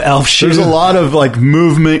chip elf shoe. There's a lot of like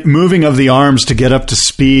moving of the arms to get up to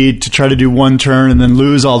speed, to try to do one turn and then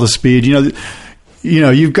lose all the speed.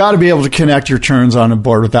 You've got to be able to connect your turns on a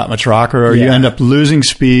board with that much rocker, or you end up losing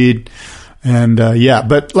speed. And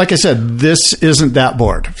but like I said, this isn't that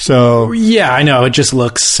board. So yeah, I know, it just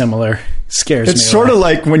looks similar. Scares me. It's sort of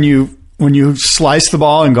like when you slice the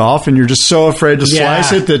ball in golf and you're just so afraid to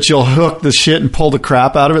slice it that you'll hook the shit and pull the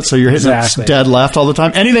crap out of it, so you're hitting it dead left all the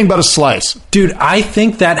time. Anything but a slice. Dude, I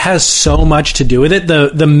think that has so much to do with it,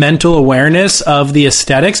 the mental awareness of the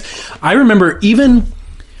aesthetics. I remember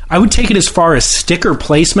I would take it as far as sticker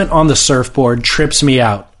placement on the surfboard trips me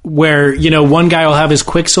out. Where, one guy will have his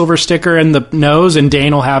Quicksilver sticker in the nose and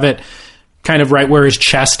Dane will have it kind of right where his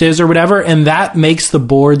chest is or whatever. And that makes the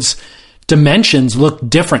board's dimensions look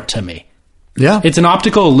different to me. Yeah. It's an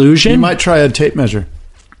optical illusion. You might try a tape measure.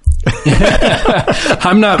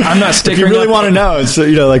 I'm not stickering. If you really want to know, it's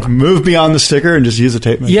move beyond the sticker and just use a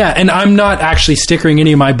tape measure. Yeah, and I'm not actually stickering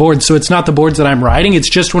any of my boards, so it's not the boards that I'm riding. It's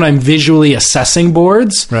just when I'm visually assessing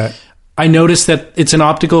boards. Right. I noticed that it's an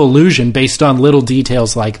optical illusion based on little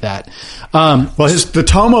details like that. The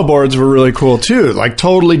Tomo boards were really cool too, like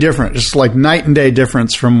totally different, just like night and day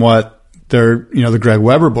difference from what the Greg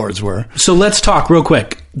Weber boards were. So let's talk real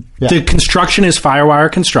quick. Yeah. The construction is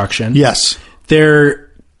Firewire construction. Yes.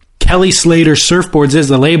 They're Kelly Slater surfboards is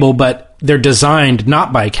the label, but they're designed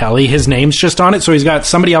not by Kelly. His name's just on it. So he's got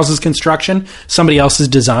somebody else's construction, somebody else's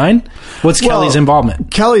design. What's Kelly's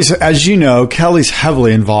involvement? As you know, Kelly's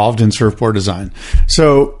heavily involved in surfboard design.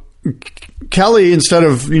 So Kelly, instead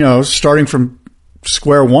of, starting from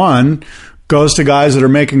square one, goes to guys that are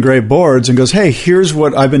making great boards and goes, hey, here's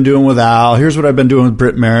what I've been doing with Al. Here's what I've been doing with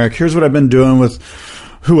Britt Merrick. Here's what I've been doing with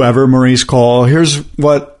whoever, Maurice Cole. Here's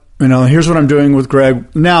what I'm doing with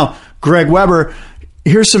Greg. Now, Greg Weber,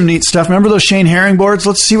 here's some neat stuff. Remember those Shane Herring boards?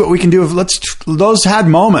 Let's see what we can do. Those had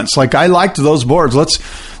moments. Like, I liked those boards.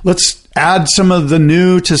 Let's add some of the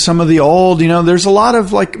new to some of the old. There's a lot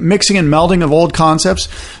of like mixing and melding of old concepts.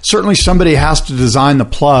 Certainly somebody has to design the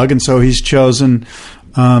plug, and so he's chosen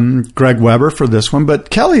Greg Weber for this one.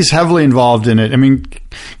 But Kelly's heavily involved in it. I mean,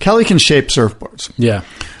 Kelly can shape surfboards. Yeah.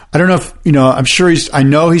 I don't know if, I'm sure I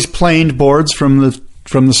know he's planed boards from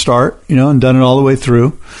the start, and done it all the way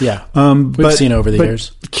through. Yeah. We've seen over the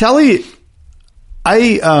years. Kelly,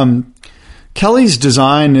 Kelly's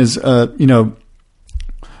design is, I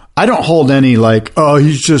don't hold any like, oh,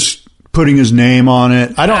 he's just putting his name on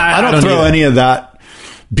it. I don't throw any of that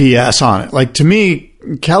BS on it. Like, to me,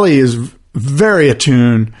 Kelly is very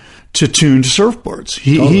attuned to tuned surfboards.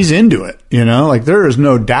 He's into it, like there is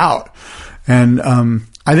no doubt. And,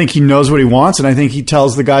 I think he knows what he wants, and I think he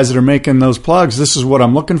tells the guys that are making those plugs, this is what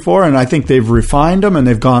I'm looking for, and I think they've refined them, and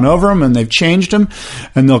they've gone over them, and they've changed them,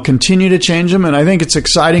 and they'll continue to change them, and I think it's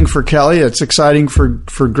exciting for Kelly, it's exciting for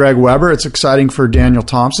Greg Weber, it's exciting for Daniel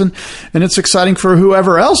Thompson, and it's exciting for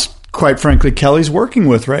whoever else, quite frankly, Kelly's working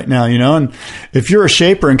with right now, and if you're a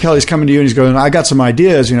shaper and Kelly's coming to you and he's going, I got some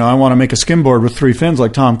ideas, I want to make a skimboard with 3 fins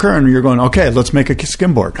like Tom Curran, you're going, okay, let's make a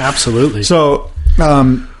skimboard. Absolutely. So,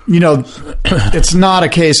 it's not a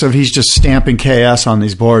case of he's just stamping KS on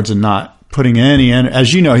these boards and not putting any,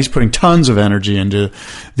 as you know, he's putting tons of energy into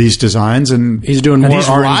these designs, and he's doing more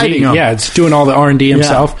R&D. Yeah, it's doing all the R&D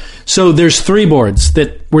himself. Yeah. So there's 3 boards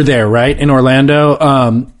that were there, right, in Orlando.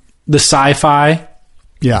 The Sci-Fi,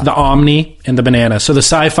 the Omni, and the Banana. So the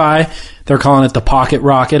Sci-Fi, they're calling it the pocket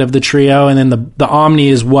rocket of the trio, and then the Omni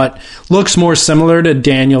is what looks more similar to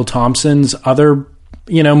Daniel Thompson's other,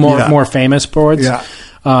 more famous boards. Yeah.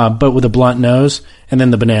 But with a blunt nose, and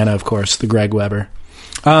then the Banana, of course, the Greg Weber.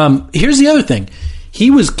 Here's the other thing: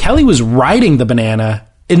 Kelly was riding the Banana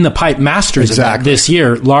in the Pipe Masters event this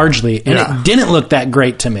year, largely, and it didn't look that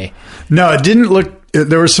great to me. No, it didn't look.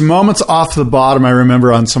 There were some moments off the bottom I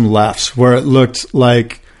remember on some lefts where it looked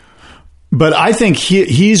like. But I think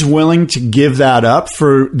he's willing to give that up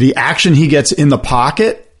for the action he gets in the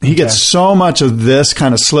pocket. He gets so much of this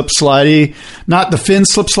kind of slip slidey, not the fin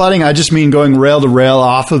slip sliding. I just mean going rail to rail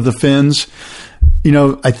off of the fins.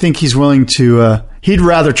 I think he's willing to he'd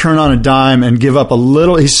rather turn on a dime and give up a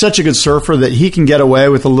little. He's such a good surfer that he can get away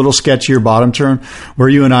with a little sketchier bottom turn where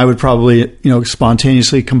you and I would probably,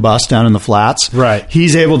 spontaneously combust down in the flats. Right.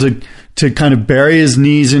 He's able to kind of bury his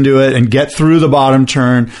knees into it and get through the bottom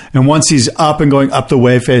turn. And once he's up and going up the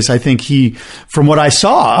wave face, I think from what I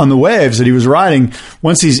saw on the waves that he was riding,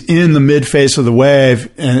 once he's in the mid face of the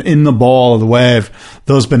wave and in the ball of the wave,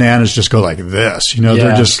 those bananas just go like this.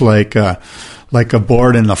 They're just like a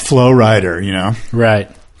board in the flow rider,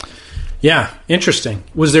 Right. Yeah. Interesting.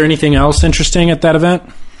 Was there anything else interesting at that event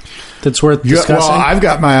that's worth discussing? Well, I've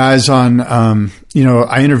got my eyes on,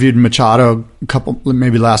 I interviewed Machado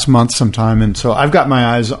maybe last month sometime. And so I've got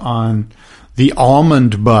my eyes on the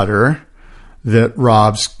almond butter that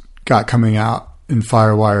Rob's got coming out in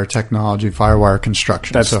Firewire technology, Firewire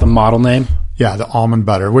construction. That's the model name? Yeah, the almond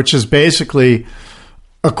butter, which is basically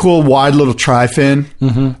a cool wide little tri-fin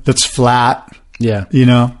that's flat. Yeah.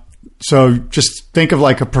 So just think of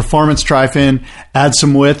like a performance tri-fin, add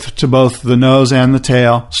some width to both the nose and the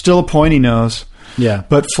tail, still a pointy nose,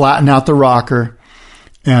 but flatten out the rocker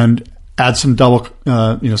and add some double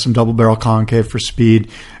barrel concave for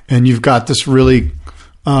speed. And you've got this really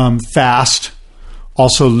fast,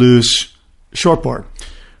 also loose shortboard.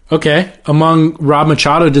 Okay. Among Rob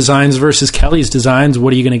Machado designs versus Kelly's designs,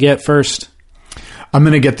 what are you going to get first? I'm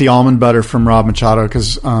going to get the almond butter from Rob Machado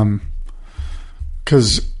because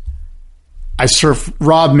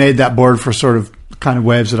Rob made that board for sort of kind of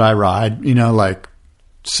waves that I ride, like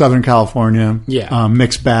Southern California,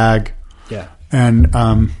 mixed bag. Yeah.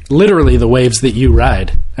 And literally the waves that you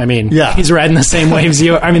ride. I mean, he's riding the same waves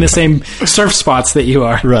the same surf spots that you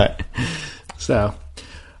are. Right. So,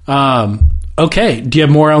 okay. Do you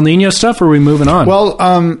have more El Nino stuff or are we moving on? Well,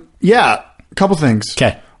 a couple things.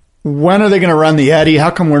 Okay. When are they going to run the Eddie?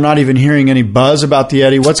 How come we're not even hearing any buzz about the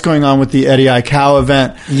Eddie? What's going on with the Eddie Aikau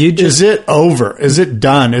event? Is it over? Is it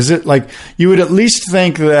done? Is it like you would at least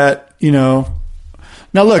think that, Now,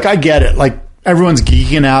 look, I get it. Like everyone's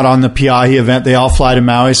geeking out on the Piahi event. They all fly to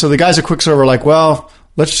Maui. So the guys at Quicksilver are like, well,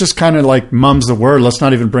 let's just kind of like mum's the word. Let's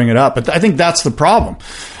not even bring it up. But I think that's the problem.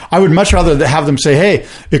 I would much rather have them say, hey,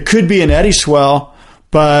 it could be an Eddie swell,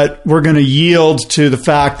 but we're going to yield to the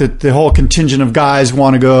fact that the whole contingent of guys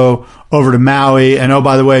want to go over to Maui. And, oh,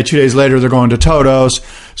 by the way, 2 days later, they're going to Todos.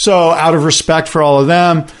 So out of respect for all of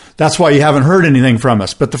them, that's why you haven't heard anything from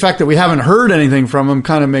us. But the fact that we haven't heard anything from them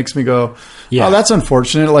kind of makes me go, oh, that's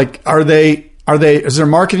unfortunate. Like, is their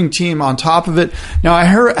marketing team on top of it? Now, I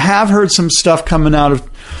have heard some stuff coming out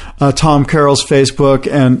of Tom Carroll's Facebook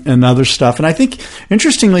and other stuff. And I think,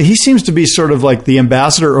 interestingly, he seems to be sort of like the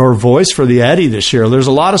ambassador or voice for the Eddie this year. There's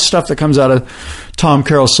a lot of stuff that comes out of Tom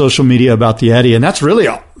Carroll's social media about the Eddie, and that's really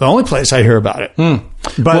the only place I hear about it.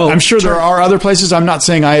 But I'm sure there are other places. I'm not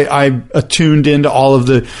saying I attuned into all of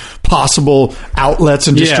the possible outlets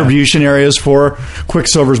and distribution areas for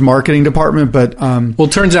Quicksilver's marketing department. But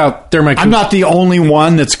it turns out I'm not the only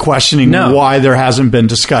one that's questioning why there hasn't been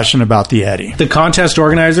discussion about the Eddie. The contest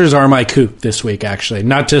organizers are my kook this week, actually.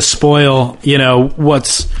 Not to spoil,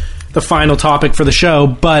 what's the final topic for the show,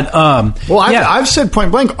 but I've said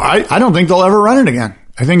point blank, I don't think they'll ever run it again.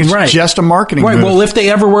 I think it's just a marketing move. Well, if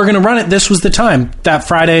they ever were going to run it, this was the time. That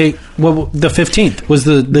Friday, the 15th, was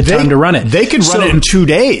the time to run it. They could run it in 2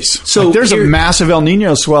 days. So there's a massive El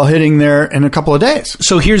Nino swell hitting there in a couple of days.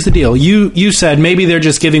 So here's the deal. You said maybe they're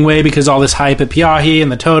just giving way because all this hype at Piahi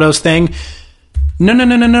and the Todos thing.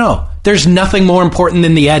 No. There's nothing more important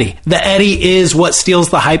than the Eddie. The Eddie is what steals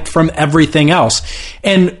the hype from everything else.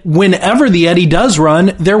 And whenever the Eddie does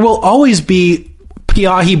run, there will always be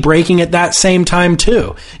Piahi breaking at that same time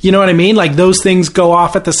too. You know what I mean? Like those things go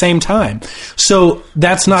off at the same time. So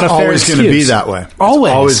that's not a fair excuse. It's always going to be that way.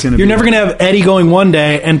 Always going to be. You're never going to have Eddie going one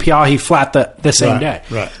day and Piahi flat the same day.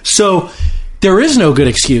 Right. So there is no good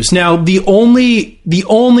excuse. Now, the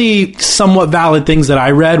only somewhat valid things that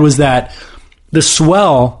I read was that the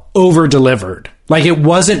swell over-delivered. Like it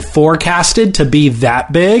wasn't forecasted to be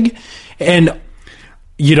that big. And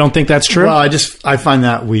you don't think that's true? Well, I find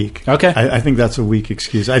that weak. Okay. I think that's a weak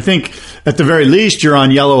excuse. I think at the very least you're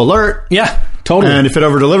on yellow alert. Yeah, totally. And if it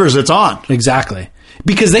over-delivers, it's on. Exactly.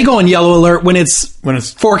 Because they go on yellow alert when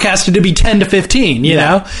it's forecasted to be 10 to 15, you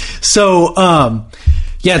know? So,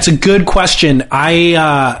 it's a good question.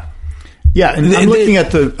 I'm looking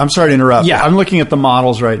at I'm sorry to interrupt. Yeah. I'm looking at the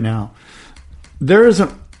models right now. There is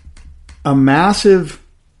a massive,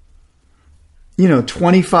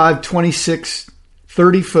 25, 26,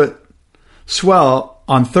 30-foot swell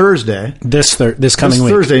on Thursday. This coming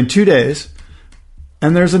week. Thursday in 2 days.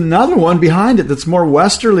 And there's another one behind it that's more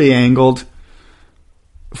westerly angled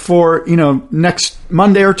for, next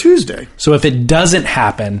Monday or Tuesday. So if it doesn't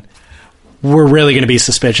happen, were really going to be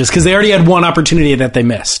suspicious because they already had one opportunity that they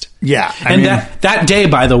missed. Yeah. That day,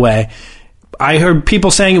 by the way, I heard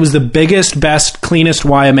people saying it was the biggest, best, cleanest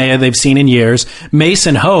Waimea they've seen in years.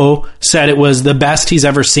 Mason Ho said it was the best he's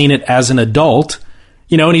ever seen it as an adult.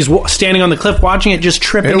 You know, and he's standing on the cliff watching it, just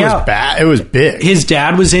tripping out. It was bad. It was big. His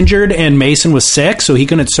dad was injured and Mason was sick, so he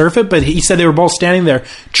couldn't surf it. But he said they were both standing there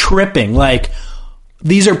tripping. Like,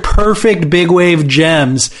 these are perfect big wave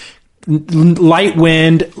gems. Light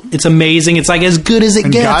wind. It's amazing. It's like as good as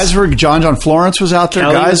it gets. Guys were, John Florence was out there.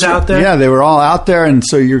 Kelly was out there. Yeah, they were all out there. And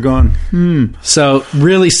so you're going, So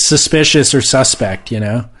really suspicious or suspect, you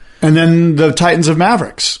know? And then the Titans of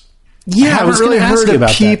Mavericks. Yeah, I haven't really heard a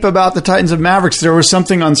peep that. about the Titans of Mavericks. There was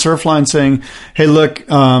something on Surfline saying, hey, look, you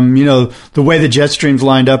know, the way the jet stream's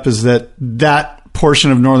lined up is that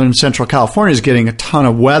portion of northern and central California is getting a ton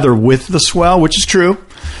of weather with the swell, which is true.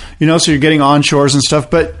 You know, so you're getting onshores and stuff,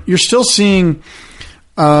 but you're still seeing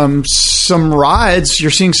some rides.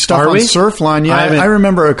 You're seeing stuff on Surfline. Yeah, I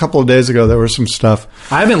remember a couple of days ago there was some stuff.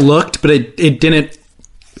 I haven't looked, but it didn't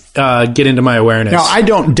get into my awareness. Now, I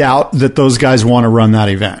don't doubt that those guys want to run that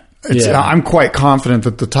event. I'm quite confident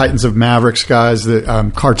that the Titans of Mavericks guys,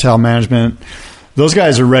 the Cartel Management, those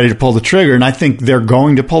guys are ready to pull the trigger, and I think they're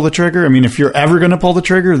going to pull the trigger. I mean, if you're ever going to pull the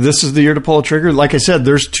trigger, this is the year to pull the trigger. Like I said,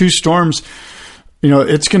 there's 2 storms. You know,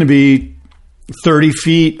 it's going to be 30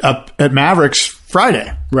 feet up at Mavericks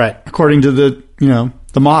Friday. Right. According to the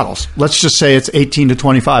models. Let's just say it's 18 to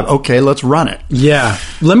 25. Okay, let's run it. Yeah.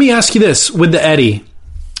 Let me ask you this. With the Eddy,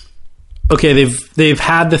 okay, they've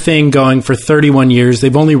had the thing going for 31 years.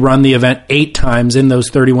 They've only run the event 8 times in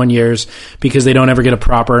those 31 years because they don't ever get a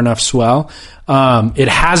proper enough swell. It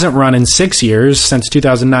hasn't run in 6 years. Since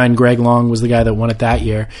 2009, Greg Long was the guy that won it that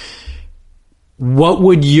year. What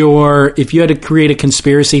would if you had to create a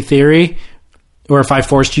conspiracy theory, or if I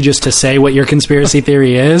forced you just to say what your conspiracy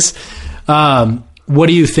theory is, what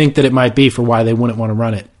do you think that it might be for why they wouldn't want to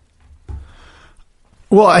run it?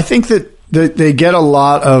 Well, I think that they get a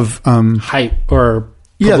lot of hype or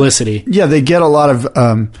publicity. Yeah, they get a lot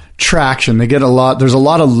of traction. There's a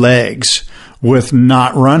lot of legs with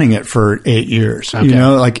not running it for 8 years. Okay. You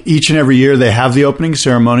know, like each and every year they have the opening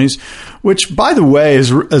ceremonies, which, by the way,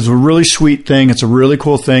 is a really sweet thing. It's a really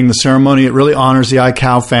cool thing. The ceremony, it really honors the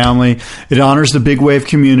iCow family. It honors the big wave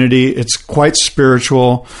community. It's quite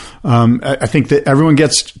spiritual. I think that everyone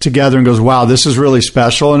gets together and goes, wow, this is really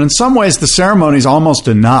special. And in some ways, the ceremony is almost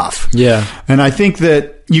enough. Yeah. And I think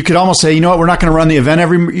that you could almost say, you know what, we're not going to run the event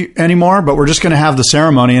anymore, but we're just going to have the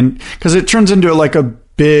ceremony. And because it turns into like a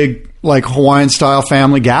big, like Hawaiian style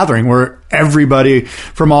family gathering where everybody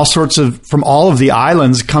from all of the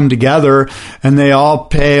islands come together and they all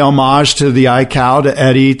pay homage to the iCow, to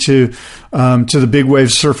Eddie, to the big wave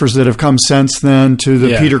surfers that have come since then, to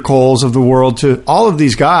the Peter Coles of the world, to all of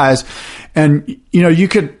these guys. And, you know, you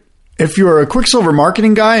could, if you were a Quicksilver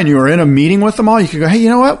marketing guy and you were in a meeting with them all, you could go, hey, you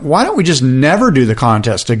know what? Why don't we just never do the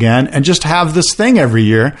contest again and just have this thing every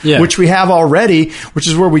year, which we have already, which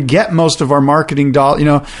is where we get most of our marketing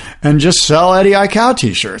and just sell Eddie iCow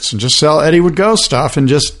t-shirts and just sell Eddie Would Go stuff and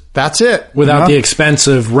just, that's it. Without the expense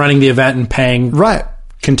of running the event and paying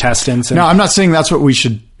contestants. No, I'm not saying that's what we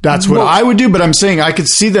should. That's what I would do, but I'm saying I could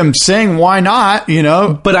see them saying, why not, you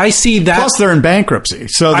know? But I see that. Plus, they're in bankruptcy,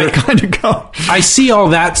 so they're kind of going. I see all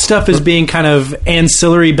that stuff as being kind of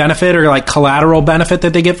ancillary benefit or like collateral benefit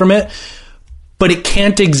that they get from it. But it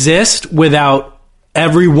can't exist without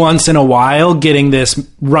every once in a while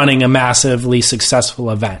running a massively successful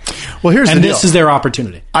event. Well, here's the deal. And this is their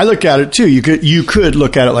opportunity. I look at it, too. You could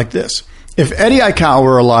look at it like this. If Eddie iCow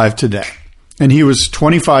were alive today, and he was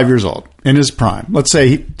 25 years old in his prime. Let's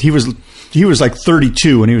say he was like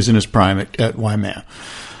 32 when he was in his prime at Waimea.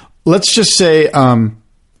 Let's just say,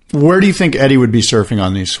 where do you think Eddie would be surfing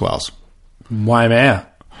on these swells? Waimea.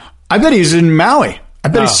 I bet he's in Maui. I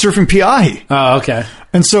bet he's surfing Piahi. Oh, okay.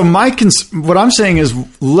 And so what I'm saying is,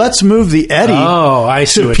 let's move the Eddie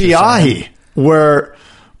to Piahi, where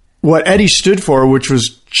what Eddie stood for, which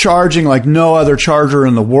was charging like no other charger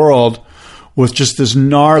in the world, with just this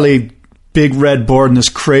gnarly big red board and this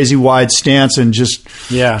crazy wide stance, and just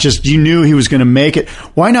you knew he was going to make it.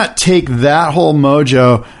 Why not take that whole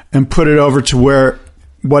mojo and put it over to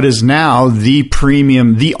what is now the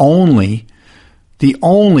premium, the only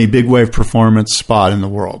big wave performance spot in the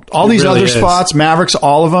world. All these other spots, Mavericks,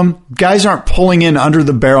 all of them, guys aren't pulling in under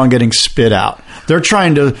the barrel and getting spit out. They're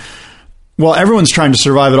trying to, everyone's trying to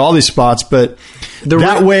survive at all these spots, but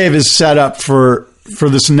that wave is set up for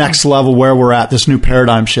this next level where we're at, this new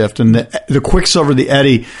paradigm shift. And the Quicksilver, the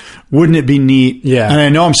Eddie, wouldn't it be neat? Yeah. And I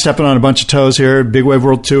know I'm stepping on a bunch of toes here. Big Wave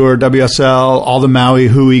World Tour, WSL, all the Maui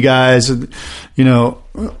Hui guys, you know,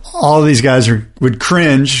 all of these guys would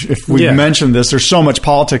cringe if we mentioned this. There's so much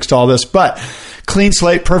politics to all this, but clean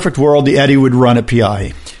slate, perfect world, the Eddie would run at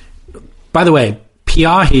Piahi. By the way,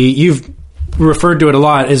 Piahi, you've referred to it a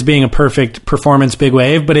lot as being a perfect performance big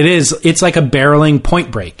wave, but it's like a barreling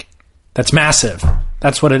point break. That's massive.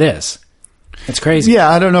 That's what it is. It's crazy. Yeah,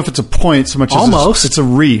 I don't know if it's a point so much Almost. as it's a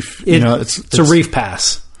reef. It's a reef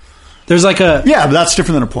pass. There's like a... Yeah, but that's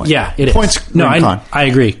different than a point. Yeah, it is. Points, no, I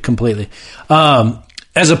agree completely.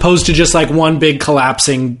 As opposed to just like one big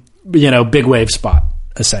collapsing, you know, big wave spot,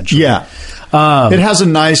 essentially. Yeah. It has a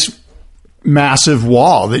nice, massive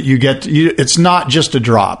wall that you get. It's not just a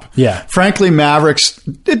drop. Yeah. Frankly, Mavericks,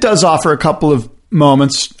 it does offer a couple of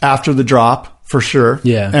moments after the drop. For sure,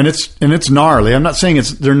 yeah, and it's gnarly. I'm not saying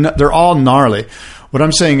they're all gnarly. What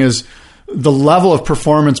I'm saying is the level of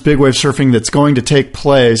performance big wave surfing that's going to take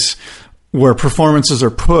place, where performances are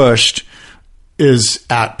pushed, is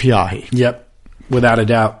at Piahi. Yep, without a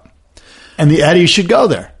doubt. And the Eddie should go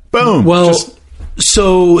there. Boom. Well,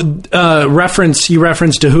 you referenced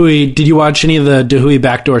Dahui. Did you watch any of the Dahui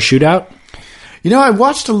backdoor shootout? You know, I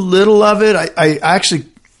watched a little of it. I actually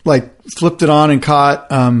flipped it on and caught.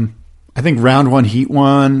 I think round one, heat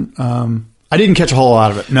one. I didn't catch a whole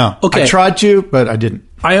lot of it. No. Okay. I tried to, but I didn't.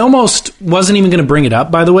 I almost wasn't even going to bring it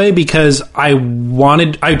up, by the way, because I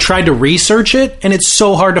tried to research it, and it's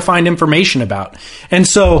so hard to find information about. And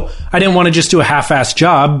so I didn't want to just do a half-assed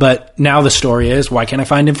job, but now the story is, why can't I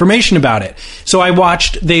find information about it? So I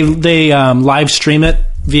watched, they live stream it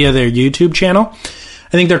via their YouTube channel. I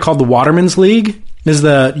think they're called the Waterman's League, is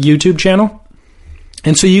the YouTube channel.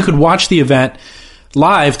 And so you could watch the event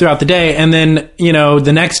live throughout the day, and then, you know,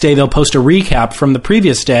 the next day they'll post a recap from the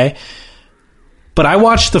previous day. But I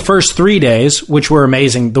watched the first 3 days, which were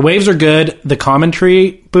amazing. The waves are good. The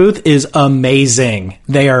commentary booth is amazing.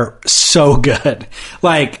 They are so good.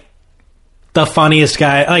 Like, the funniest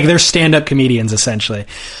guy. Like, they're stand-up comedians, essentially.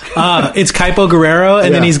 It's Kaipo Guerrero,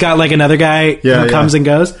 and then he's got, like, another guy who comes and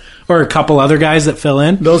goes. Or a couple other guys that fill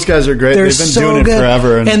in. Those guys are great. They've been so doing good. it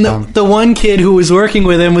forever. And the one kid who was working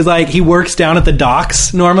with him was like, he works down at the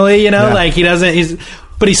docks normally, you know? Like,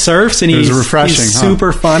 but he surfs and he's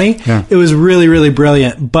super funny. Yeah. It was really, really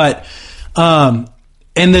brilliant. But, and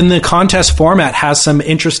then the contest format has some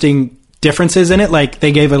interesting differences in it. Like,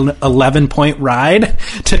 they gave an 11-point ride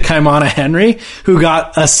to Kaimana Henry, who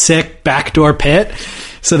got a sick backdoor pit.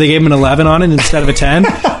 So they gave him an 11 on it instead of a 10.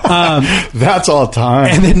 That's all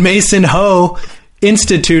time. And then Mason Ho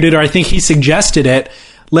instituted, or I think he suggested it,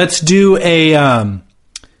 let's do a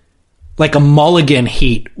mulligan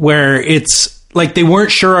heat, where it's like they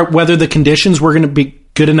weren't sure whether the conditions were going to be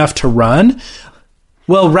good enough to run.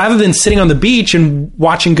 Well, rather than sitting on the beach and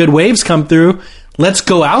watching good waves come through, let's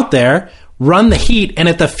go out there, run the heat, and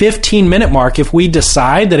at the 15-minute mark, if we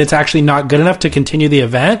decide that it's actually not good enough to continue the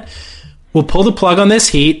event, we'll pull the plug on this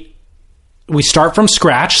heat. We start from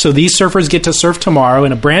scratch, so these surfers get to surf tomorrow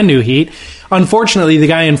in a brand new heat. Unfortunately, the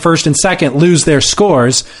guy in first and second lose their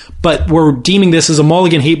scores, but we're deeming this as a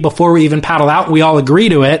mulligan heat before we even paddle out. We all agree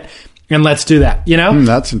to it, and let's do that, you know?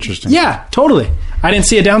 That's interesting. Yeah, totally. I didn't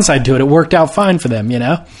see a downside to it. It worked out fine for them, you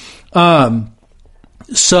know?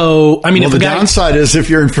 So, I mean, well, if the downside is if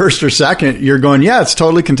you're in first or second, you're going, yeah, it's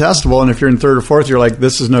totally contestable. And if you're in third or fourth, you're like,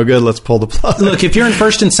 this is no good. Let's pull the plug. Look, if you're in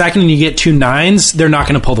first and second and you get 2 9s, they're not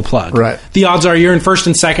going to pull the plug. Right. The odds are you're in first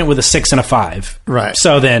and second with a 6 and a 5. Right.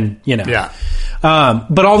 So then, you know. Yeah.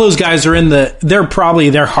 But all those guys are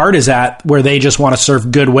their heart is at where they just want to surf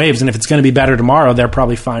good waves. And if it's going to be better tomorrow, they're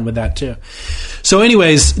probably fine with that too. So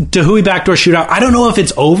anyways, Dahui backdoor shootout. I don't know if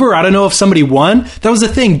it's over. I don't know if somebody won. That was the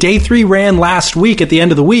thing. Day 3 ran last week at the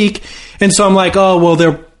end of the week. And so I'm like, oh,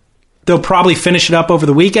 well, they'll probably finish it up over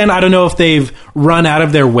the weekend. I don't know if they've run out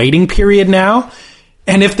of their waiting period now.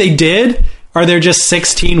 And if they did, are there just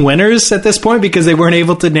 16 winners at this point because they weren't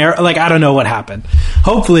able to narrow? Like, I don't know what happened.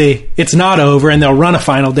 Hopefully it's not over and they'll run a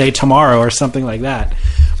final day tomorrow or something like that.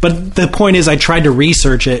 But the point is I tried to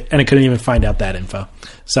research it and I couldn't even find out that info.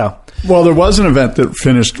 So, well, there was an event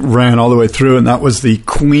that ran all the way through, and that was the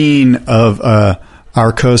queen of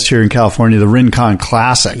our coast here in California, the Rincon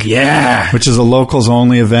Classic. Yeah. Which is a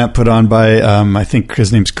locals-only event put on by, I think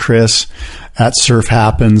his name's Chris, at Surf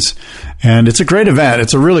Happens. And it's a great event.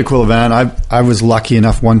 It's a really cool event. I was lucky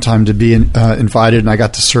enough one time to be invited, and I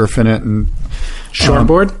got to surf in it. And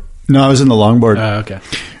shortboard? No, I was in the longboard. Okay.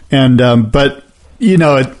 And but, you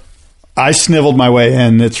know, I sniveled my way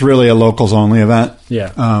in. It's really a locals-only event.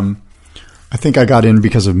 Yeah. I think I got in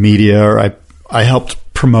because of media, or I helped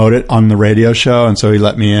promote it on the radio show, and so he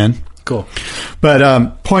let me in. Cool.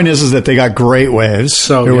 But point is that they got great waves.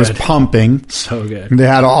 So it was good. pumping. So good. They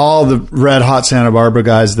had all the red hot Santa Barbara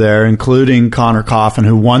guys there, including Connor Coffin,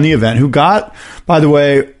 who won the event, who got, by the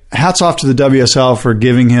way, hats off to the WSL for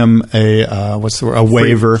giving him a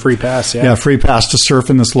waiver. Free pass, yeah. Yeah, free pass to surf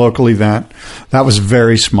in this local event. That was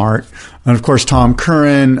very smart. And of course, Tom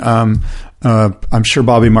Curran, I'm sure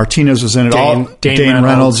Bobby Martinez was in it. Dane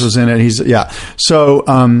Reynolds was in it. So,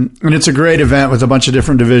 and it's a great event with a bunch of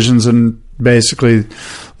different divisions, and basically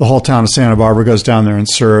the whole town of Santa Barbara goes down there and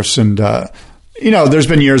surfs. And, there's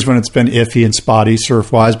been years when it's been iffy and spotty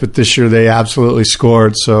surf-wise, but this year they absolutely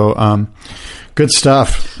scored. So, good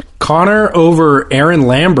stuff. Connor over Aaron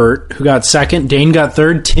Lambert, who got second. Dane got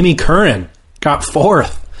third. Timmy Curran got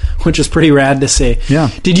fourth, which is pretty rad to see.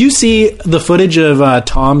 Yeah. Did you see the footage of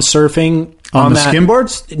Tom surfing on the that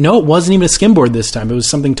skimboards? No, it wasn't even a skimboard this time. It was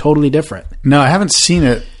something totally different. No, I haven't seen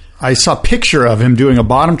it. I saw a picture of him doing a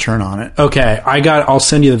bottom turn on it. Okay, I'll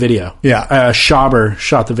send you the video. Yeah. Schauber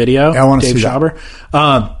shot the video. Yeah, I want to see Schauber.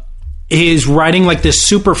 He's riding like this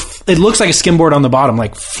super, it looks like a skimboard on the bottom,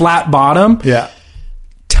 like flat bottom. Yeah.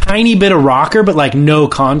 Tiny bit of rocker, but like no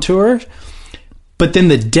contour. But then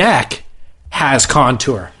the deck has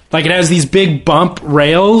contour. Like it has these big bump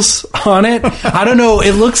rails on it. I don't know.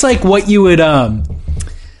 It looks like what you would,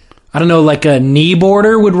 like a knee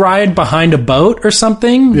boarder would ride behind a boat or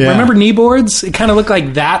something. Yeah. Remember knee boards? It kind of looked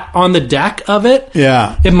like that on the deck of it.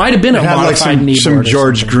 Yeah. It might have been a had modified like knee some board.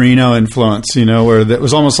 George Greeno influence, where it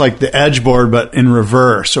was almost like the edge board, but in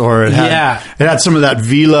reverse, or it had some of that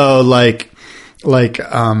velo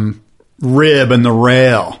rib in the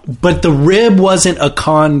rail. But the rib wasn't a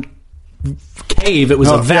concave, it was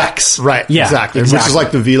a Vex. Yeah, right, Yeah, exactly. Which is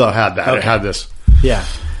like the Velo had that. Okay. It had this. Yeah.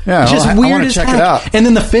 Yeah, it's just I weird want to as check heck. it out. And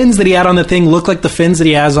then the fins that he had on the thing look like the fins that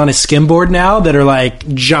he has on his skimboard now that are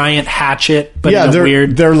like giant hatchet, but in a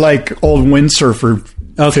weird... they're like old windsurfer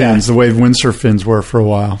fins, the way windsurf fins were for a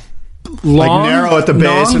while. Long, like narrow at the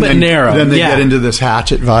base, and then they get into this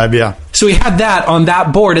hatchet vibe, yeah. So he had that on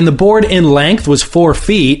that board, and the board in length was 4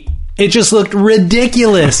 feet. It just looked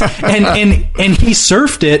ridiculous. and he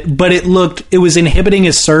surfed it, but it was inhibiting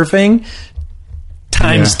his surfing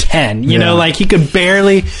times 10. You know, like he could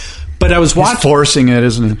barely. But I was watching. He's forcing it,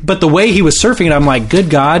 isn't he? But the way he was surfing it, I'm like, good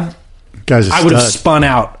God. I would have spun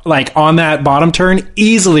out. Like on that bottom turn,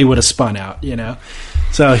 easily would have spun out,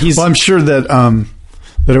 So he's. Well, I'm sure that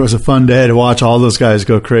it was a fun day to watch all those guys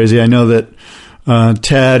go crazy. I know that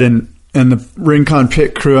Ted and the Rincon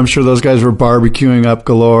pit crew, I'm sure those guys were barbecuing up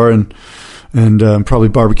galore and probably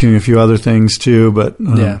barbecuing a few other things too. But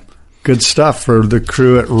good stuff for the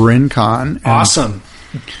crew at Rincon. And awesome.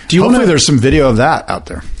 Hopefully there's some video of that out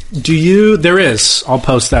there. There is. I'll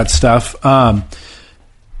post that stuff.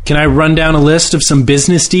 Can I run down a list of some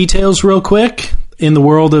business details real quick in the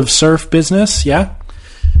world of surf business? Yeah.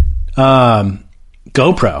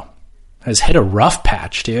 GoPro has hit a rough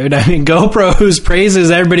patch, dude. I mean, GoPro, whose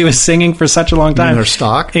praises everybody was singing for such a long time. Their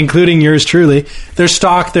stock? Including yours truly. Their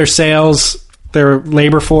stock, their sales, their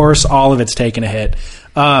labor force, all of it's taken a hit.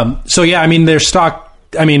 Their stock,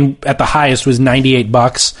 at the highest was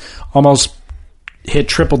 $98, almost hit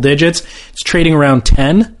triple digits. It's trading around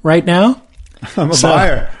 10 right now. I'm a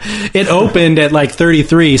buyer. It opened at like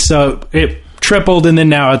 33, so it tripled, and then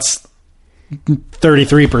now it's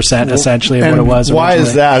 33% essentially of what it was. Why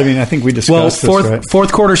is that? I think we discussed this, right?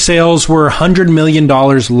 Fourth quarter sales were $100 million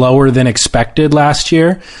lower than expected last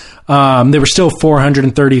year. They were still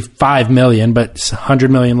 $435 million, but $100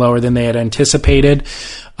 million lower than they had anticipated.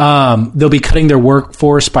 They'll be cutting their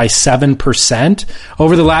workforce by 7%.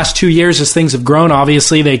 Over the last 2 years, as things have grown,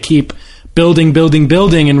 obviously they keep building and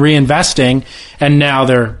reinvesting, and now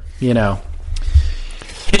they're,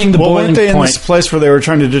 hitting the boiling weren't they point. In this place where they were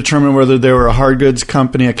trying to determine whether they were a hard goods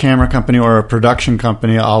company, a camera company, or a production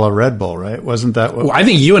company a la Red Bull, right? Wasn't that what... Well, I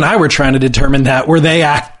think you and I were trying to determine that. Were they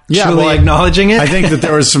actually acknowledging it? I think that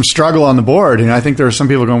there was some struggle on the board, and I think there were some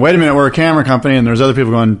people going, wait a minute, we're a camera company, and there's other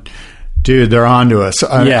people going, dude, they're on to us.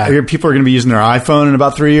 People are going to be using their iPhone in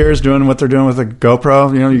about 3 years, doing what they're doing with a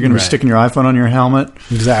GoPro. You're going to be sticking your iPhone on your helmet.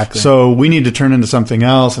 Exactly. So we need to turn into something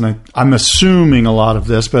else, and I'm assuming a lot of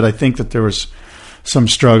this, but I think that there was some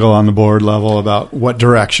struggle on the board level about what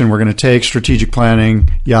direction we're going to take, strategic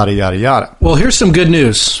planning, yada, yada, yada. Well, here's some good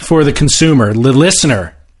news for the consumer, the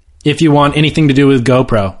listener, if you want anything to do with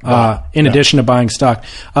GoPro, in addition to buying stock.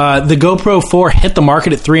 The GoPro 4 hit the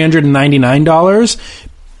market at $399.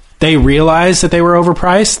 They realized that they were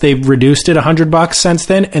overpriced. They've reduced it $100 since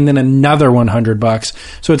then, and then another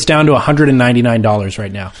 $100. So it's down to $199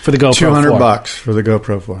 right now for the GoPro $200 for the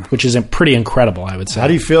GoPro 4, which is pretty incredible, I would say. How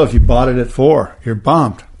do you feel if you bought it at $4? You're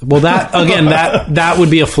bummed. Well, that again, that would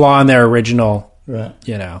be a flaw in their original,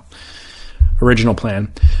 Right. Original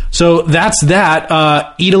plan. So that's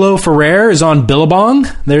that. Italo Ferrer is on Billabong.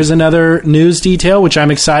 There's another news detail, which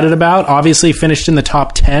I'm excited about. Obviously finished in the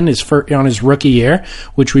top 10 on his rookie year,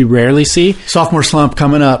 which we rarely see. Sophomore slump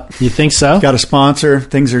coming up. You think so? Got a sponsor.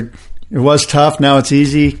 It was tough. Now it's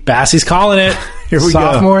easy. Bassie's calling it. Here we go.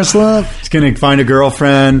 Sophomore slump. He's going to find a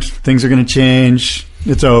girlfriend. Things are going to change.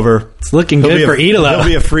 It's over. It's looking good for Italo. He'll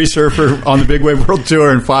be a free surfer on the Big Wave World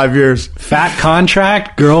Tour in 5 years. Fat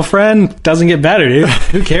contract, girlfriend, doesn't get better, dude.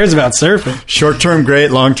 Who cares about surfing? Short-term great,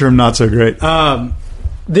 long-term not so great.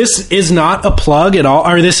 This is not a plug at all,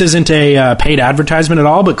 or this isn't a paid advertisement at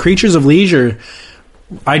all, but Creatures of Leisure,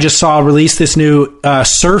 I just saw release this new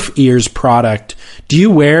Surf Ears product. Do you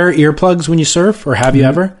wear earplugs when you surf, or have you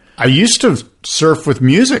ever? I used to surf with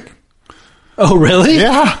music. Oh, really?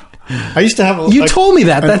 Yeah. I used to have... You told me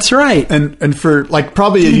that. That's right. And for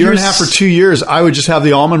probably a year and a half or 2 years, I would just have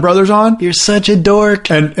the Allman Brothers on. You're such a dork.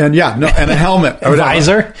 And a helmet.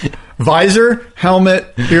 Visor? Visor,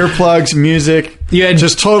 helmet, earplugs, music. You had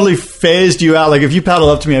just totally phased you out. Like if you paddle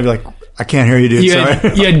up to me, I'd be like, I can't hear you, dude.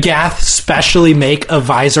 Sorry. You had Gath specially make a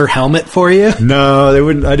visor helmet for you? No, they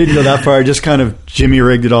wouldn't. I didn't go that far. I just kind of Jimmy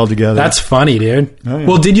rigged it all together. That's funny, dude. Oh, yeah.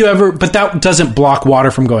 Well, did you ever... But that doesn't block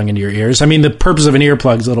water from going into your ears. I mean, the purpose of an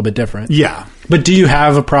earplug is a little bit different. Yeah. But do you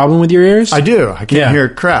have a problem with your ears? I do. I can't hear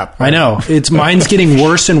crap. I know. Mine's getting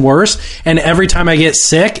worse and worse. And every time I get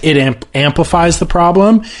sick, it amplifies the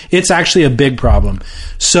problem. It's actually a big problem.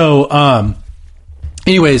 So...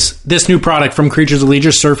 Anyways, this new product from Creatures of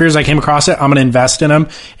Leisure, Surf Ears, I came across it. I'm going to invest in them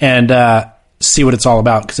and see what it's all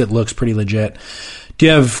about because it looks pretty legit. Do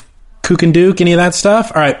you have Kook and Duke, any of that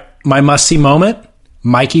stuff? All right, my must-see moment,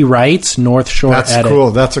 Mikey Wright's North Shore That's edit. Cool.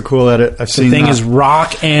 That's a cool edit. I've seen that. The thing is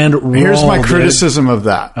rock and roll. Here's my criticism of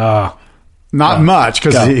that. Not much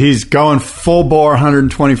because he's going full bore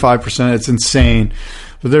 125%. It's insane.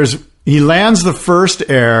 But he lands the first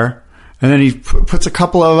air... And then he puts a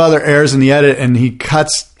couple of other airs in the edit, and he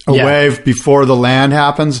cuts a wave before the land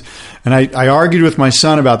happens. And I argued with my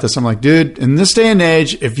son about this. I'm like, dude, in this day and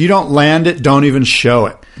age, if you don't land it, don't even show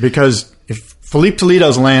it. Because if Felipe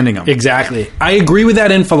Toledo's landing them. Exactly. I agree with that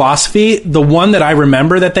in philosophy. The one that I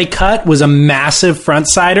remember that they cut was a massive front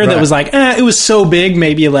sider that was like, it was so big,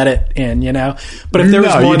 maybe you let it in, But if there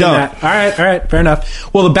was more than that, all right, fair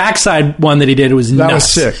enough. Well, the backside one that he did was nuts. That was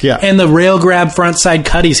sick, yeah. And the rail grab front side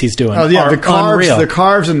cutties he's doing are unreal. The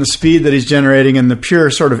carves and the speed that he's generating and the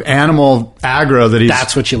pure sort of animal aggro that he's...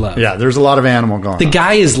 That's what you love. Yeah, there's a lot of animal going on. The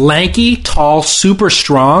guy is lanky, tall, super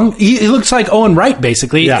strong. He looks like Owen Wright,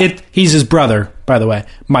 basically. Yeah. He's his brother, by the way,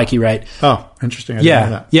 Mikey Wright. Oh, interesting. I didn't know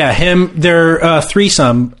that. Yeah, him. They're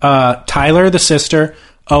threesome. Tyler, the sister,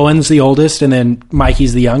 Owen's the oldest, and then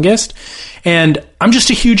Mikey's the youngest. And I'm just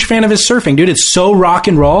a huge fan of his surfing, dude. It's so rock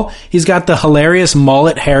and roll. He's got the hilarious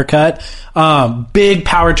mullet haircut, big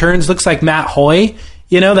power turns, looks like Matt Hoy.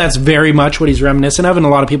 That's very much what he's reminiscent of, and a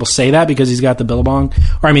lot of people say that because he's got the Billabong,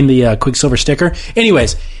 the Quicksilver sticker.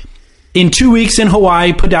 Anyways, in 2 weeks in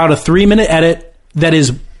Hawaii, put out a 3-minute edit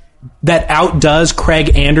that outdoes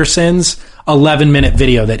Craig Anderson's 11-minute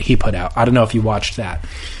video that he put out. I don't know if you watched that.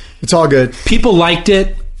 It's all good. People liked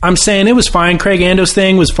it. I'm saying it was fine. Craig Ando's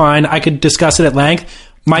thing was fine. I could discuss it at length.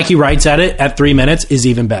 Mikey Wright's edit at 3 minutes is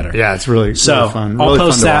even better. Yeah, it's really fun. Really I'll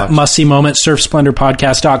post that must-see moment,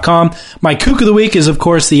 surfsplendorpodcast.com. My Kook of the week is, of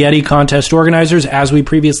course, the Eddie contest organizers, as we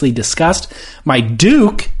previously discussed. My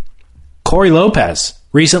Duke, Corey Lopez,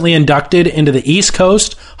 recently inducted into the East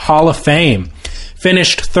Coast Hall of Fame.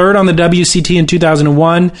 Finished third on the WCT in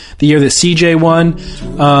 2001, the year that CJ won.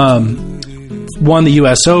 Won the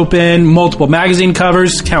U.S. Open, multiple magazine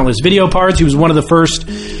covers, countless video parts. He was one of the first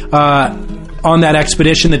on that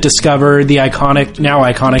expedition that discovered the now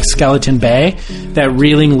iconic Skeleton Bay, that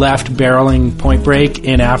reeling left barreling Point Break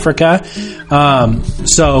in Africa.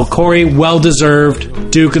 So Corey,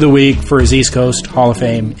 well-deserved Duke of the Week for his East Coast Hall of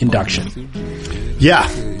Fame induction. Yeah.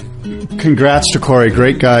 Congrats to Corey.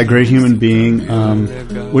 Great guy, great human being.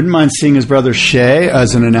 Wouldn't mind seeing his brother Shay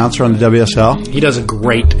as an announcer on the WSL. He does a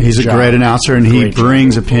great job. He's a great announcer, and he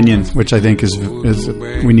brings opinion, which I think is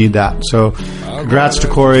we need that. So congrats to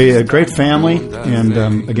Corey. A great family.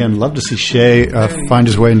 And again, love to see Shay find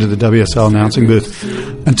his way into the WSL announcing booth.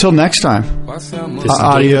 Until next time,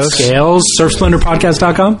 adios. Scales,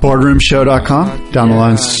 surfsplendorpodcast.com. Boardroomshow.com. Down the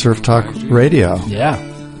line, Surf Talk Radio. Yeah.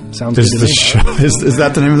 Sounds good to me. Is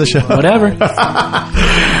that the name of the show? Whatever.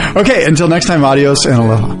 Okay, until next time, adios and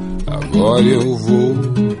aloha. Agora eu vou.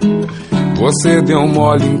 Você deu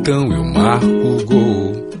mole, então eu marco o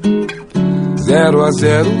gol.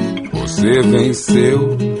 0-0, você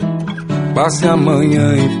venceu. Passe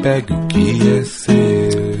amanhã e pegue o que é seu.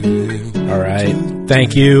 All right.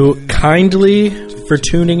 Thank you kindly for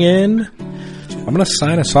tuning in. I'm going to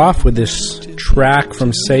sign us off with this track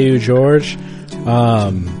from Seu Jorge.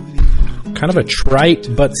 Kind of a trite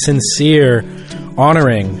but sincere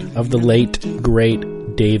honoring of the late, great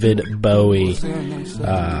David Bowie.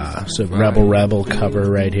 So Rebel cover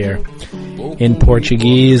right here in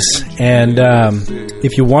Portuguese. And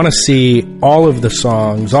if you want to see all of the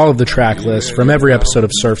songs, all of the track lists from every episode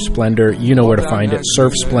of Surf Splendor, you know where to find it,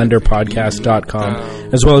 surfsplendorpodcast.com,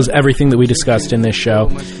 as well as everything that we discussed in this show.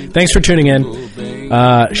 Thanks for tuning in.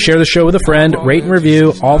 Share the show with a friend, rate and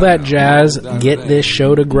review, all that jazz. Get this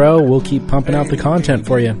show to grow. We'll keep pumping out the content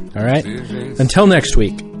for you. All right? Until next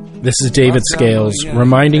week, this is David Scales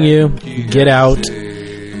reminding you, get out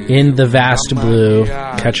in the vast blue,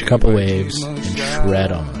 catch a couple waves, and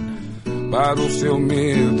shred on. Para o seu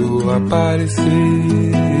medo aparecer.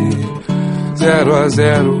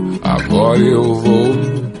 0-0, agora eu vou.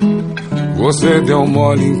 Você deu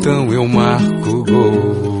mole, então eu marco o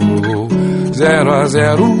gol.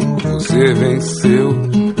 0-0, você venceu.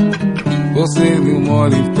 Você deu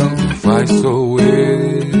mole, então quem faz sou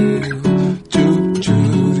eu.